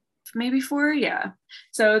 4? Maybe 4, yeah.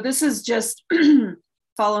 So this is just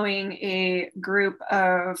following a group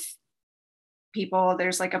of people.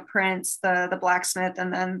 There's like a prince, the blacksmith,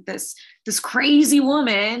 and then this crazy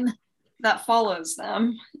woman that follows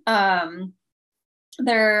them.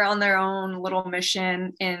 They're on their own little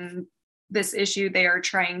mission. In this issue, they are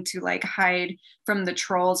trying to like hide from the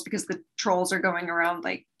trolls because the trolls are going around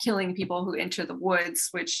like killing people who enter the woods,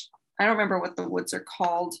 which I don't remember what the woods are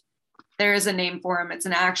called. There is a name for them. It's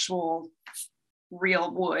an actual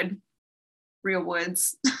real woods. The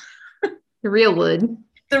real wood.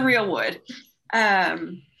 The real wood.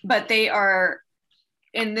 But they are,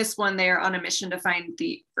 in this one, they are on a mission to find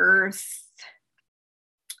the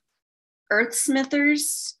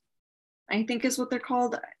Earthsmithers, I think is what they're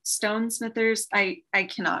called. Stonesmithers. I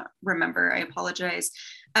cannot remember. I apologize.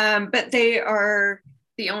 But they are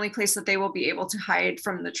the only place that they will be able to hide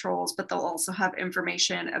from the trolls, but they'll also have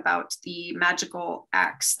information about the magical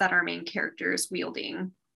axe that our main character is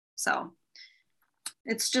wielding. So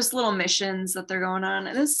it's just little missions that they're going on.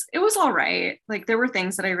 And it was all right. Like there were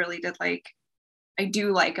things that I really did like. I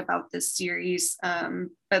do like about this series.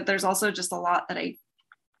 But there's also just a lot that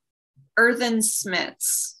Earthen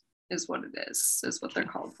Smiths is what it is what they're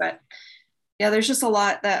called. But yeah, there's just a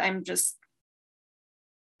lot that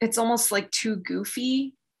it's almost like too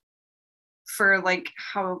goofy for like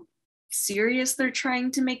how serious they're trying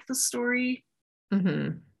to make the story. I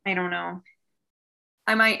don't know.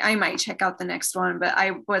 I might check out the next one, but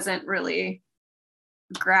I wasn't really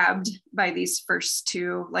grabbed by these first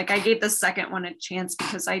 2. Like I gave the second one a chance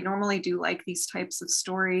because I normally do like these types of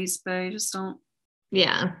stories, but I just don't.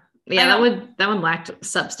 Yeah, that one lacked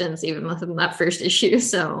substance even within that first issue.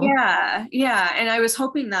 So yeah, and I was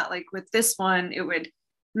hoping that like with this one it would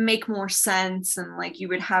make more sense and like you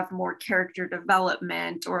would have more character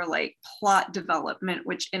development or like plot development,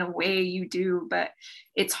 which in a way you do, but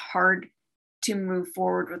it's hard to move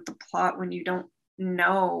forward with the plot when you don't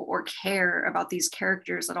know or care about these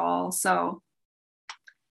characters at all. So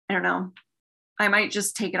I don't know. I might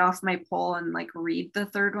just take it off my poll and like read the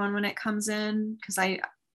third one when it comes in because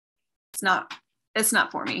it's not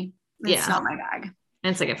for me. It's not my bag.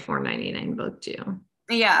 And it's like a $4.99 book too.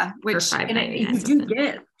 Yeah, which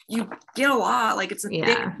you get a lot. Like it's a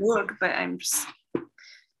big book, but I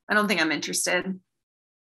don't think I'm interested.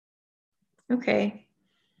 Okay.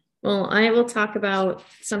 Well, I will talk about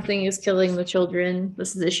Something is Killing the Children.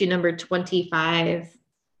 This is issue number 25.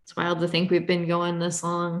 It's wild to think we've been going this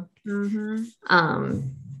long.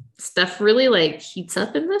 Stuff really like heats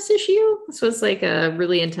up in this issue. This was like a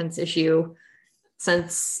really intense issue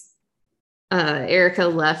since Erica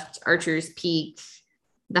left Archer's Peak.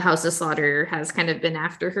 The House of Slaughter has kind of been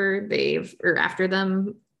after her. After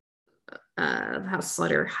them. The House of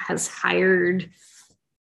Slaughter has hired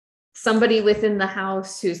somebody within the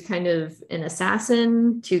house who's kind of an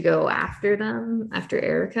assassin to go after them, after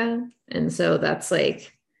Erica. And so that's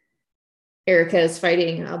like Erica is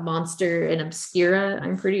fighting a monster in Obscura,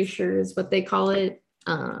 I'm pretty sure is what they call it.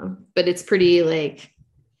 But it's pretty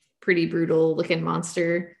brutal looking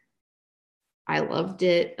monster. I loved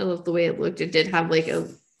it. I loved the way it looked. It did have like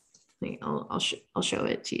I'll show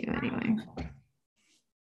it to you anyway.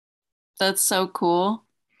 That's so cool.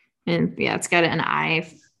 And yeah, it's got an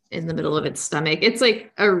eye in the middle of its stomach. It's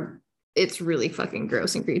like it's really fucking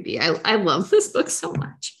gross and creepy. I love this book so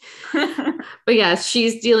much. But yeah,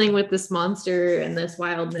 she's dealing with this monster and this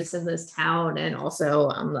wildness in this town, and also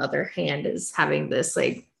on the other hand is having this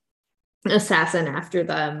like assassin after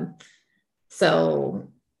them. So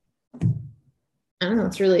I don't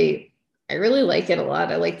know, I really like it a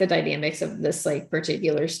lot. I like the dynamics of this like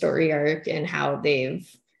particular story arc and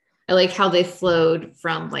I like how they flowed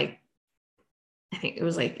from like, I think it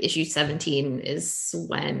was like issue 17 is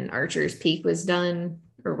when Archer's Peak was done,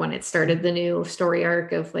 or when it started the new story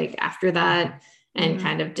arc of like after that, and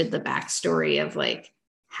kind of did the backstory of like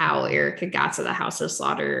how Erica got to the House of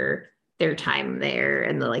Slaughter, their time there,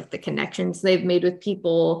 and the connections they've made with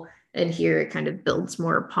people. And here it kind of builds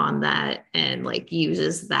more upon that and like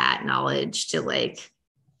uses that knowledge to like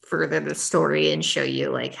further the story and show you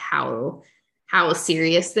like how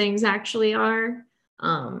serious things actually are.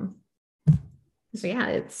 So yeah,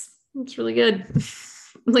 it's really good.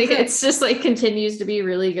 Like, it's just like continues to be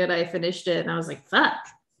really good. I finished it and I was like, fuck,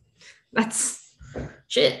 that's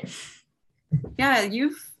shit. Yeah,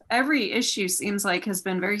 every issue seems like has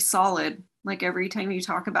been very solid. Like every time you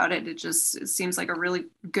talk about it, it seems like a really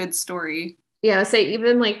good story. Yeah, I say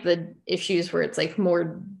even like the issues where it's like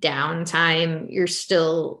more downtime,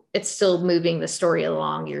 it's still moving the story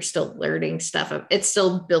along. You're still learning stuff. It's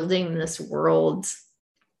still building this world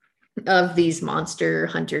of these monster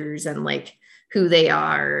hunters and like who they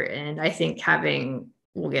are. And I think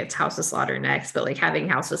we'll get to House of Slaughter next, but like having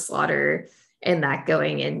House of Slaughter and that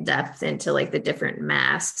going in depth into like the different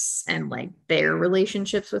masks and like their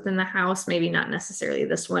relationships within the house, maybe not necessarily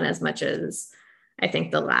this one as much as I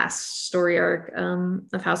think the last story arc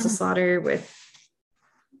of House of Slaughter with,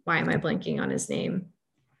 why am I blanking on his name?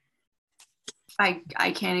 I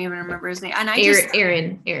can't even remember his name. And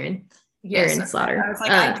Aaron. Yes, Aaron Slaughter. I was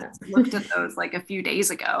like, I just looked at those like a few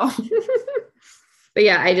days ago. But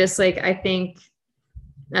yeah, I think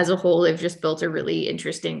as a whole, they've just built a really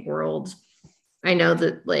interesting world. I know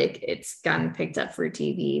that like it's gotten picked up for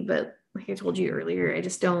TV, but like I told you earlier, I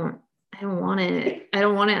don't want it. I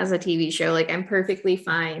don't want it as a TV show. Like I'm perfectly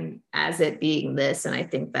fine as it being this. And I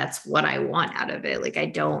think that's what I want out of it. Like I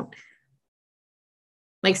don't,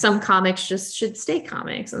 like some comics just should stay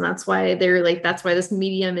comics. And that's why that's why this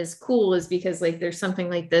medium is cool, is because like there's something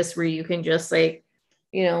like this where you can just like,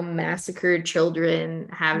 massacre children,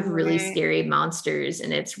 have really scary monsters,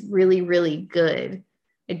 and it's really, really good.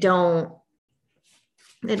 I don't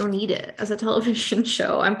need it as a television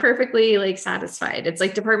show. I'm perfectly like satisfied. It's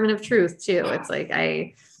like Department of Truth too. It's like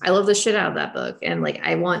I love the shit out of that book, and like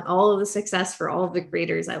I want all of the success for all of the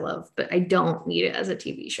creators I love, but I don't need it as a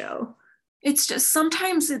TV show. It's just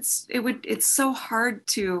sometimes it's so hard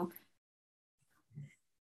to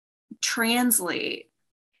translate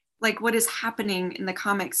like what is happening in the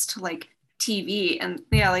comics to like TV. And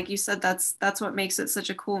yeah, like you said, that's what makes it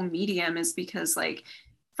such a cool medium, is because like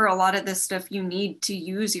for a lot of this stuff you need to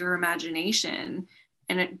use your imagination,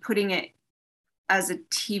 and putting it as a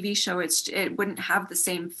TV show, it wouldn't have the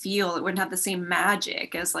same feel, it wouldn't have the same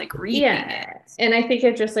magic as like reading it. And I think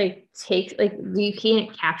it just like takes like, you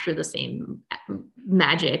can't capture the same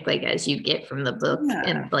magic like as you get from the book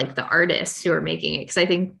and like the artists who are making it, because I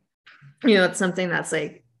think it's something that's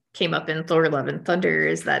like came up in Thor Love and Thunder,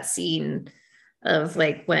 is that scene of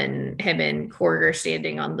like when him and Korg are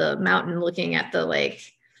standing on the mountain looking at the like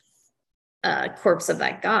corpse of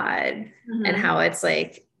that god, and how it's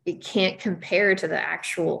like it can't compare to the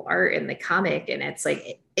actual art in the comic, and it's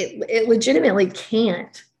like it legitimately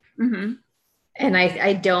can't. And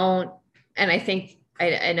I don't, and I think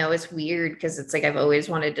I know it's weird because it's like I've always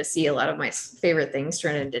wanted to see a lot of my favorite things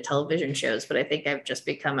turn into television shows, but I think I've just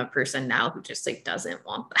become a person now who just like doesn't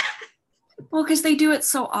want that. Well, because they do it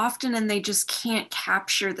so often and they just can't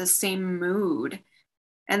capture the same mood.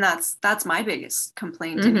 And that's my biggest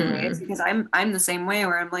complaint anyways, because I'm the same way,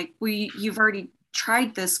 where I'm like, you've already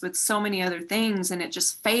tried this with so many other things and it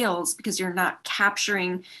just fails because you're not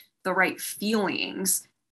capturing the right feelings.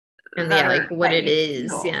 And like what it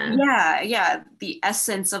is. Yeah. The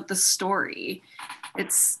essence of the story.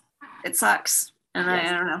 It sucks. And I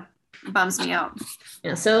don't know. It bums me out.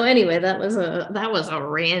 Yeah. So anyway, that was a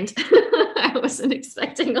rant I wasn't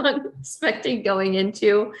expecting going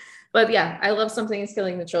into. But yeah, I love Something is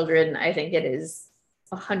Killing the Children. I think it is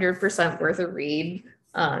 100% worth a read.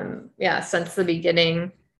 Since the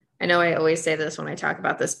beginning. I know I always say this when I talk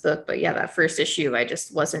about this book, but yeah, that first issue, I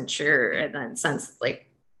just wasn't sure. And then since like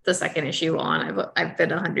the second issue on, I've been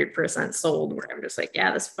 100% sold, where I'm just like,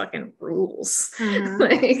 yeah, this fucking rules.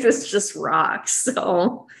 Like this just rocks.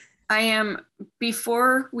 So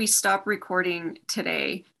before we stop recording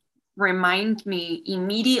today, remind me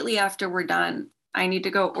immediately after we're done, I need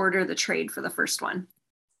to go order the trade for the first one.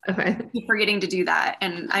 Okay. I keep forgetting to do that.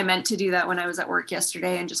 And I meant to do that when I was at work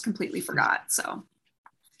yesterday and just completely forgot. So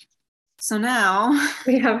now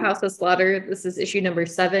we have House of Slaughter. This is issue number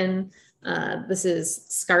 7. This is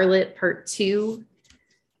Scarlet Part 2.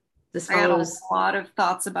 This follows. I had a lot of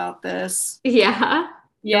thoughts about this. Yeah.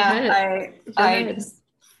 Yeah.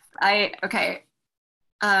 Okay.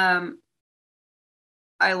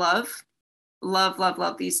 I love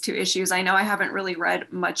these 2 issues. I know I haven't really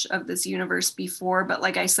read much of this universe before, but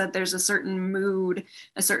like I said, there's a certain mood,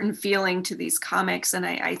 a certain feeling to these comics, and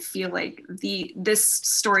I feel like this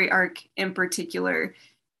story arc in particular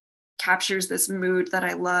captures this mood that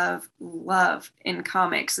I love in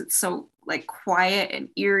comics. It's so like quiet and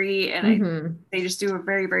eerie, and they just do a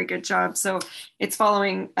very, very good job. So it's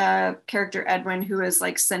following character Edwin, who is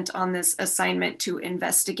like sent on this assignment to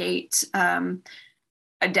investigate a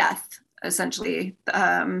death essentially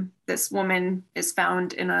this woman is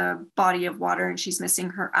found in a body of water and she's missing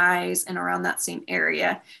her eyes, and around that same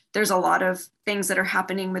area there's a lot of things that are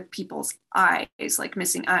happening with people's eyes, like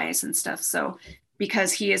missing eyes and stuff. So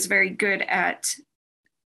because he is very good at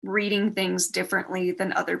reading things differently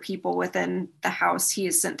than other people within the house, he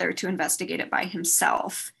is sent there to investigate it by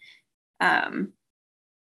himself.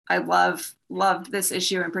 I loved this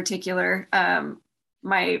issue in particular.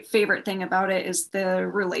 My favorite thing about it is the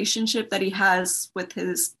relationship that he has with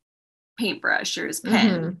his paintbrush or his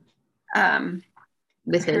pen.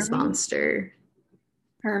 With his monster.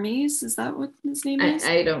 Hermes, is that what his name is?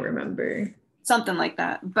 I don't remember. Something like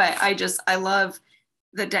that. But I love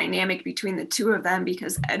the dynamic between the two of them,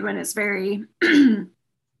 because Edwin is very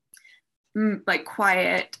like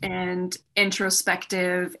quiet and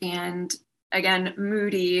introspective and, again,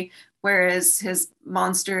 moody, whereas his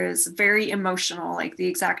monster is very emotional, like the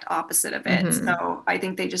exact opposite of it. So I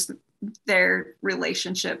think their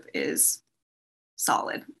relationship is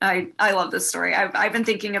solid. I love this story. I've been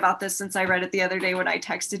thinking about this since I read it the other day when I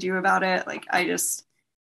texted you about it. Like,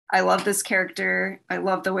 I love this character. I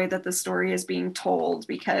love the way that the story is being told,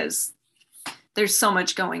 because there's so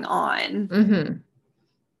much going on.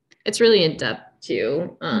 It's really in depth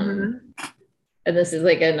too. And this is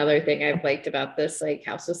like another thing I've liked about this, like,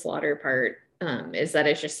 House of Slaughter part, is that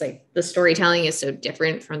it's just like the storytelling is so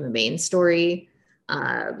different from the main story.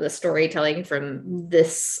 The storytelling from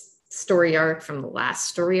this story arc from the last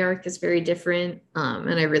story arc is very different.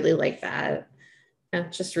 And I really like that.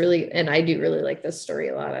 And I do really like this story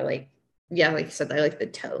a lot. Like you said, I like the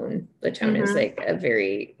tone. The tone is like a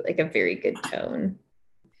very good tone.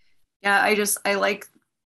 Yeah, I like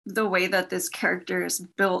the way that this character is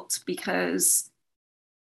built, because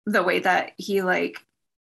the way that he like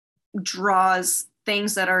draws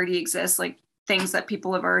things that already exist, like things that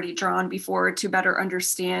people have already drawn before, to better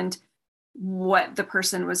understand what the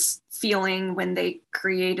person was feeling when they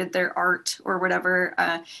created their art or whatever.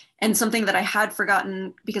 And something that I had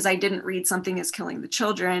forgotten, because I didn't read Something is Killing the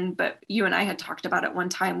Children, but you and I had talked about it one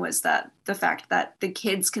time, was that the fact that the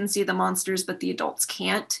kids can see the monsters but the adults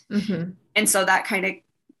can't. And so that kind of,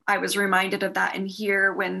 I was reminded of that in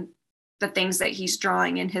here, when the things that he's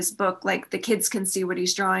drawing in his book, like the kids can see what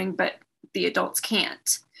he's drawing but the adults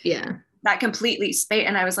can't. Yeah, that completely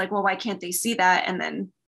and I was like, well, why can't they see that? And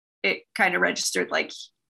then it kind of registered, like,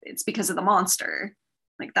 it's because of the monster,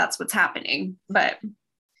 like that's what's happening. But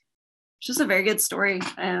it's just a very good story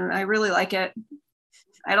and I really like it.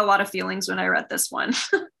 I had a lot of feelings when I read this one.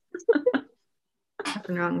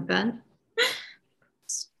 Nothing wrong with that.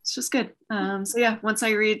 It's just good. So yeah, once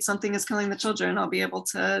I read Something is Killing the Children, I'll be able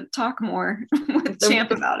to talk more with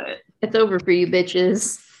Champ about it. It's over for you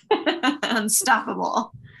bitches.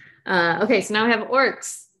 Unstoppable. Okay, so now we have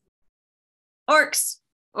orcs.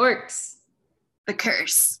 The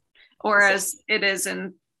Curse, or as it is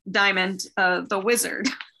in Diamond, the Wizard.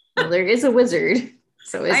 Well, there is a wizard,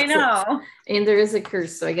 so I know, and there is a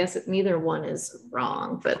curse, so I guess neither one is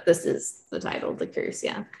wrong, but this is the title, The Curse.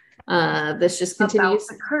 Yeah. This just continues about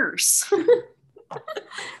the curse.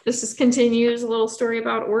 This just continues a little story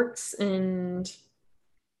about orcs, and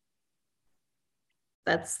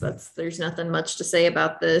that's there's nothing much to say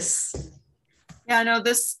about this. Yeah, no,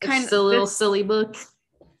 it's a little silly book.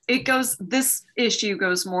 This issue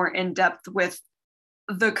goes more in depth with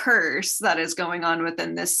the curse that is going on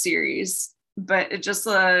within this series, but it's just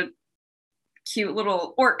a cute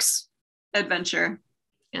little orcs adventure.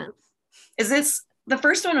 Yeah. Is this, the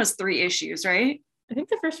first one was 3 issues, right? I think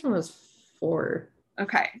the first one was 4.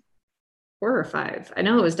 Okay. 4 or 5. I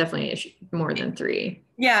know it was definitely more than 3.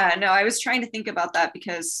 Yeah, no, I was trying to think about that,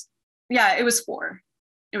 because yeah, it was 4.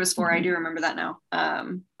 It was 4. I do remember that now.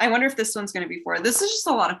 I wonder if this one's going to be 4. This is just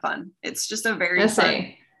a lot of fun. It's just a very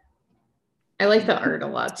fun. I like the art a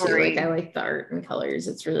lot too. Like, I like the art and colors.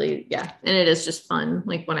 It's really, yeah. And it is just fun.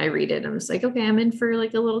 Like, when I read it, I'm just like, okay, I'm in for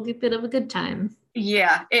like a little bit of a good time.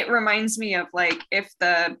 Yeah. It reminds me of like if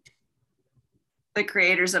the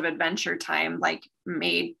creators of Adventure Time like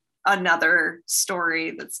made another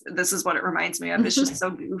story. This is what it reminds me of. It's just so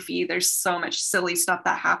goofy. There's so much silly stuff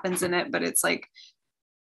that happens in it, but it's like,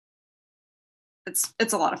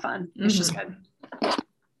 it's a lot of fun. It's just good.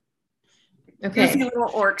 Okay. Goofy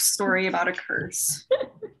little orc story about a curse.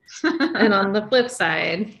 And on the flip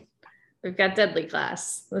side, we've got Deadly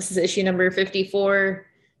Class. This is issue number 54.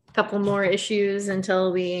 A couple more issues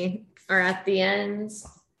until we are at the end.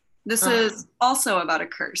 This is also about a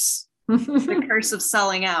curse. The curse of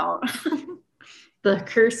selling out. The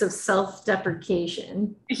curse of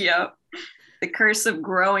self-deprecation. Yep. The curse of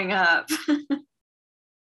growing up.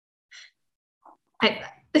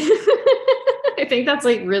 I think that's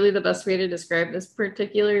like really the best way to describe this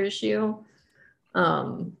particular issue.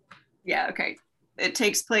 Yeah, okay. It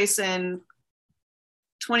takes place in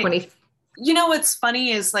 20. You know what's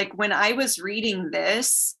funny is like when I was reading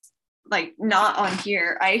this, like not on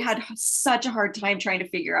here, I had such a hard time trying to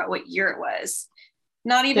figure out what year it was.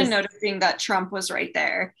 Not even noticing that Trump was right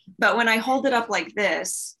there. But when I hold it up like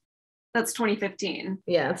this, that's 2015.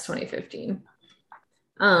 Yeah, it's 2015.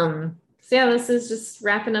 So yeah, this is just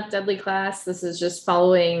wrapping up Deadly Class. This is just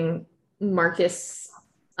following Marcus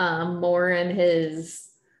Moore and his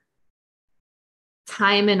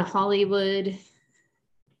time in Hollywood.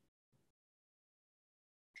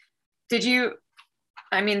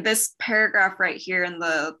 This paragraph right here in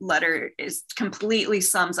the letter is completely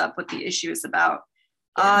sums up what the issue is about.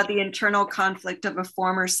 Yeah. The internal conflict of a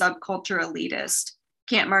former subculture elitist.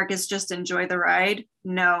 Can't Marcus just enjoy the ride?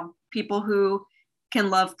 No. People who can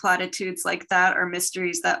love platitudes like that are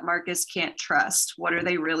mysteries that Marcus can't trust. What are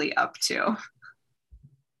they really up to?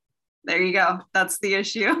 There you go. That's the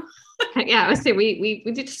issue. Yeah, I would say we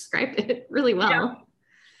described it really well. Yeah.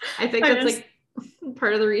 I think that's like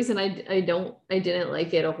part of the reason I didn't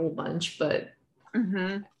like it a whole bunch, but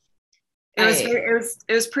it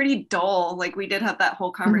was pretty dull. Like we did have that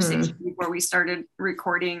whole conversation before we started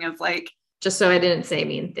recording of like, just so I didn't say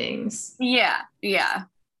mean things. Yeah.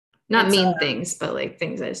 Not mean things, but like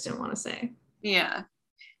things I just didn't want to say. Yeah.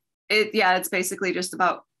 It's basically just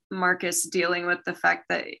about Marcus dealing with the fact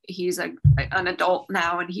that he's an adult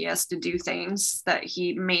now and he has to do things that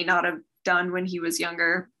he may not have done when he was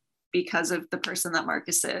younger because of the person that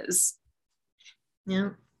Marcus is.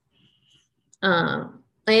 Yeah.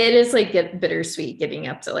 It is like bittersweet getting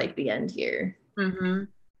up to like the end here.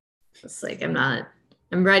 It's like I'm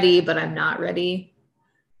ready, but I'm not ready.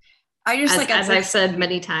 I just as I've said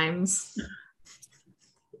many times.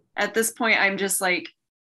 At this point, I'm just like,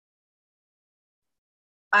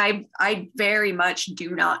 I very much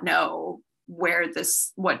do not know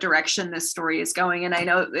what direction this story is going. And I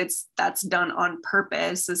know that's done on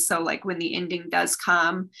purpose. So like when the ending does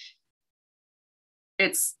come,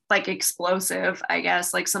 it's like explosive, I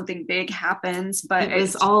guess, like something big happens, but it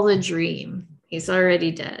was all a dream. He's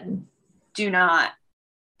already dead. Do not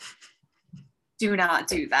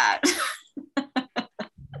do that.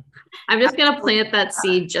 I'm just going to plant that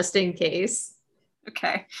seed just in case.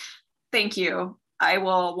 Okay. Thank you. I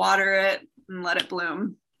will water it and let it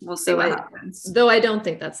bloom. We'll see what happens. Though I don't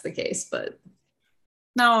think that's the case, but.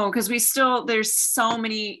 No, because there's so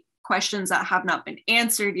many questions that have not been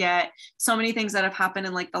answered yet. So many things that have happened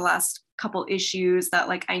in like the last couple issues that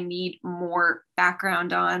like I need more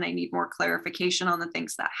background on. I need more clarification on the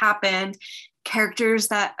things that happened. Characters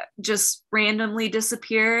that just randomly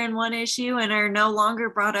disappear in one issue and are no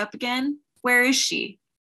longer brought up again. Where is she?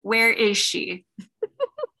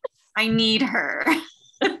 I need her.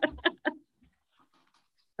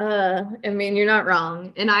 I mean, you're not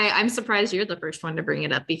wrong. And I'm surprised you're the first one to bring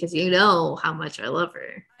it up because you know how much I love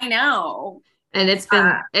her. I know. And it's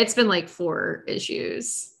been like 4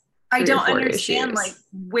 issues. I don't understand, like,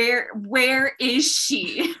 where is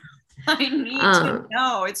she? I need to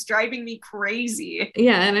know. It's driving me crazy.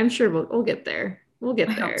 Yeah, and I'm sure we'll get there. We'll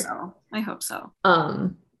get there. I hope so.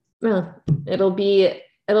 Well, it'll be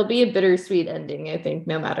a bittersweet ending, I think,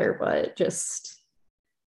 no matter what. Just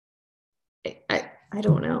I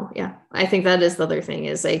don't know. Yeah. I think that is the other thing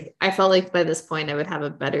is like I felt like by this point I would have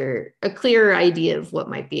a clearer idea of what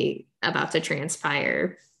might be about to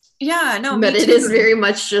transpire. Yeah, no. But it is very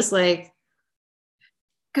much just like,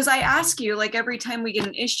 because I ask you like every time we get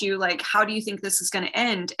an issue, like, how do you think this is going to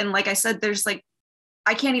end? And like I said, there's like,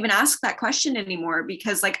 I can't even ask that question anymore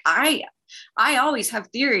because like I always have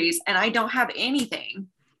theories and I don't have anything.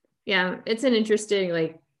 Yeah, it's an interesting,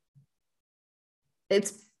 like,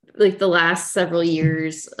 it's like the last several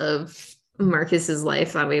years of Marcus's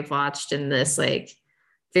life that we've watched in this like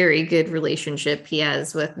very good relationship he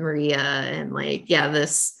has with Maria and like, yeah,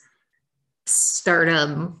 this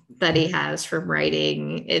stardom that he has from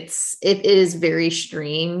writing. It is very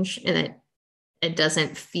strange and it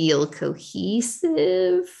doesn't feel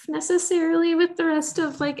cohesive necessarily with the rest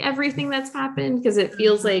of like everything that's happened because it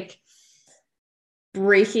feels like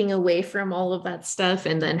breaking away from all of that stuff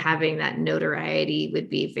and then having that notoriety would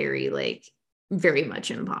be very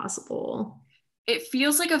much impossible. It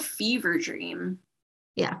feels like a fever dream.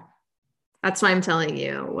 Yeah. That's why I'm telling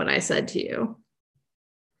you what I said to you.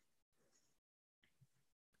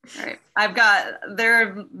 All right.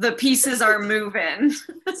 The pieces are moving.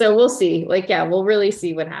 So we'll see. Like, yeah, we'll really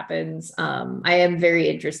see what happens. I am very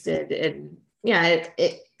interested in, yeah,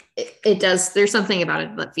 it does. There's something about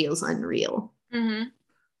it that feels unreal.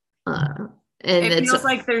 Mm-hmm. And It it's feels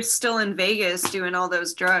like they're still in Vegas doing all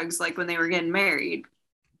those drugs, like when they were getting married.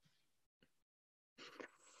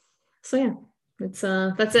 so yeah, it's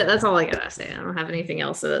that's it. That's all I gotta say. I don't have anything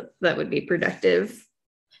else that would be productive.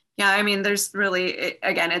 Yeah, I mean, there's really,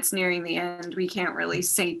 again, it's nearing the end. We can't really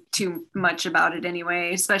say too much about it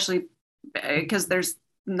anyway, especially because there's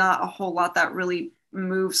not a whole lot that really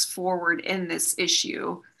moves forward in this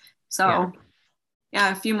issue. So,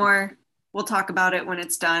 yeah, a few more. We'll talk about it when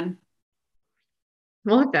it's done.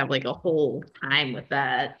 We'll have to have like a whole time with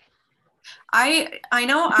that. I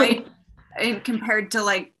know I, and compared to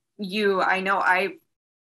like you, I know I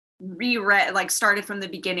reread, like started from the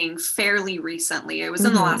beginning fairly recently. It was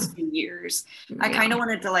in the last few years. I kind of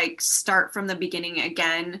wanted to like start from the beginning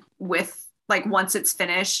again with like once it's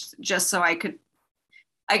finished, just so I could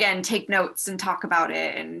again take notes and talk about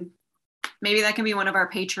it. And maybe that can be one of our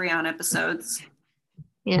Patreon episodes.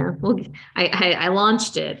 Yeah, well, I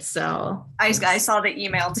launched it, so I saw the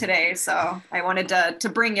email today, so I wanted to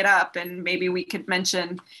bring it up, and maybe we could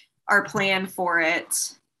mention our plan for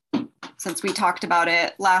it since we talked about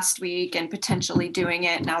it last week and potentially doing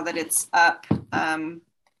it now that it's up.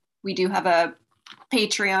 We do have a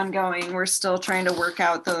Patreon going. We're still trying to work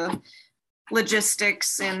out the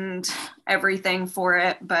logistics and everything for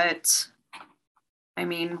it, but I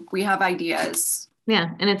mean, we have ideas.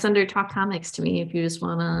 Yeah, and it's under Talk Comics to me if you just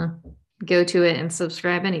want to go to it and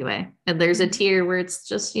subscribe anyway. And there's a tier where it's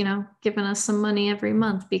just, giving us some money every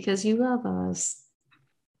month because you love us.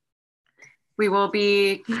 We will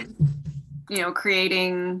be,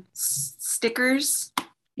 creating stickers.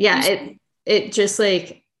 Yeah, it just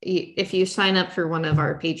like if you sign up for one of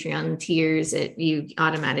our Patreon tiers, you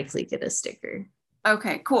automatically get a sticker.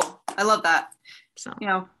 Okay, cool. I love that. So,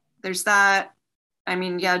 there's that. I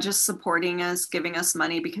mean, yeah, just supporting us, giving us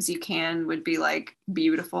money because you can would be like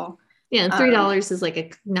beautiful. Yeah, $3 is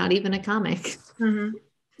like not even a comic. Mm-hmm.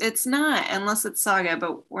 It's not, unless it's Saga,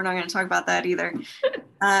 but we're not going to talk about that either.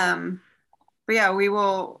 But yeah,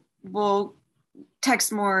 we'll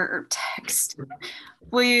text more or text.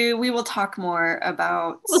 We will talk more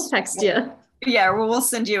about. We'll text you. Yeah, we'll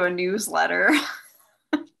send you a newsletter.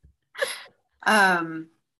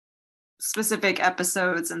 Specific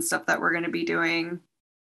episodes and stuff that we're going to be doing.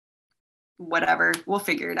 Whatever, we'll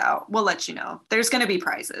figure it out. We'll let you know. There's going to be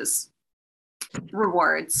prizes,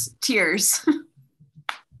 rewards, tiers.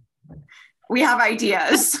 We have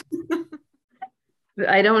ideas.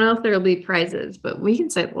 I don't know if there'll be prizes, but we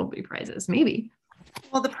can say there'll be prizes, maybe.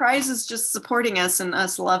 Well, the prize is just supporting us and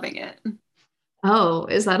us loving it. Oh,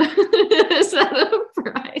 is that a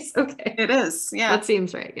prize? Okay. It is. Yeah. That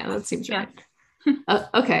seems right. Yeah, that seems right.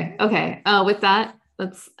 Okay. With that,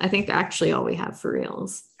 that's I think actually all we have for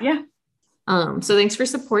reals. Yeah. So thanks for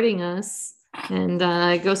supporting us, and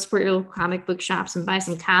go support your local comic book shops and buy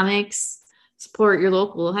some comics. Support your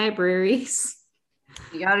local libraries.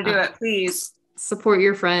 You got to do it, please. Support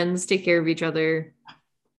your friends. Take care of each other.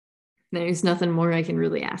 There's nothing more I can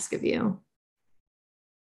really ask of you.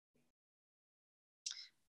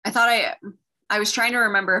 I thought I was trying to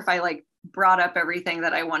remember if I like brought up everything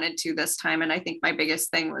that I wanted to this time. And I think my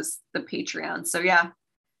biggest thing was the Patreon. So yeah,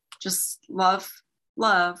 just love,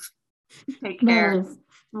 take care,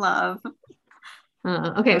 love.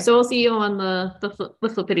 Okay, so we'll see you on the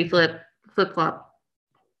flippity flip flop.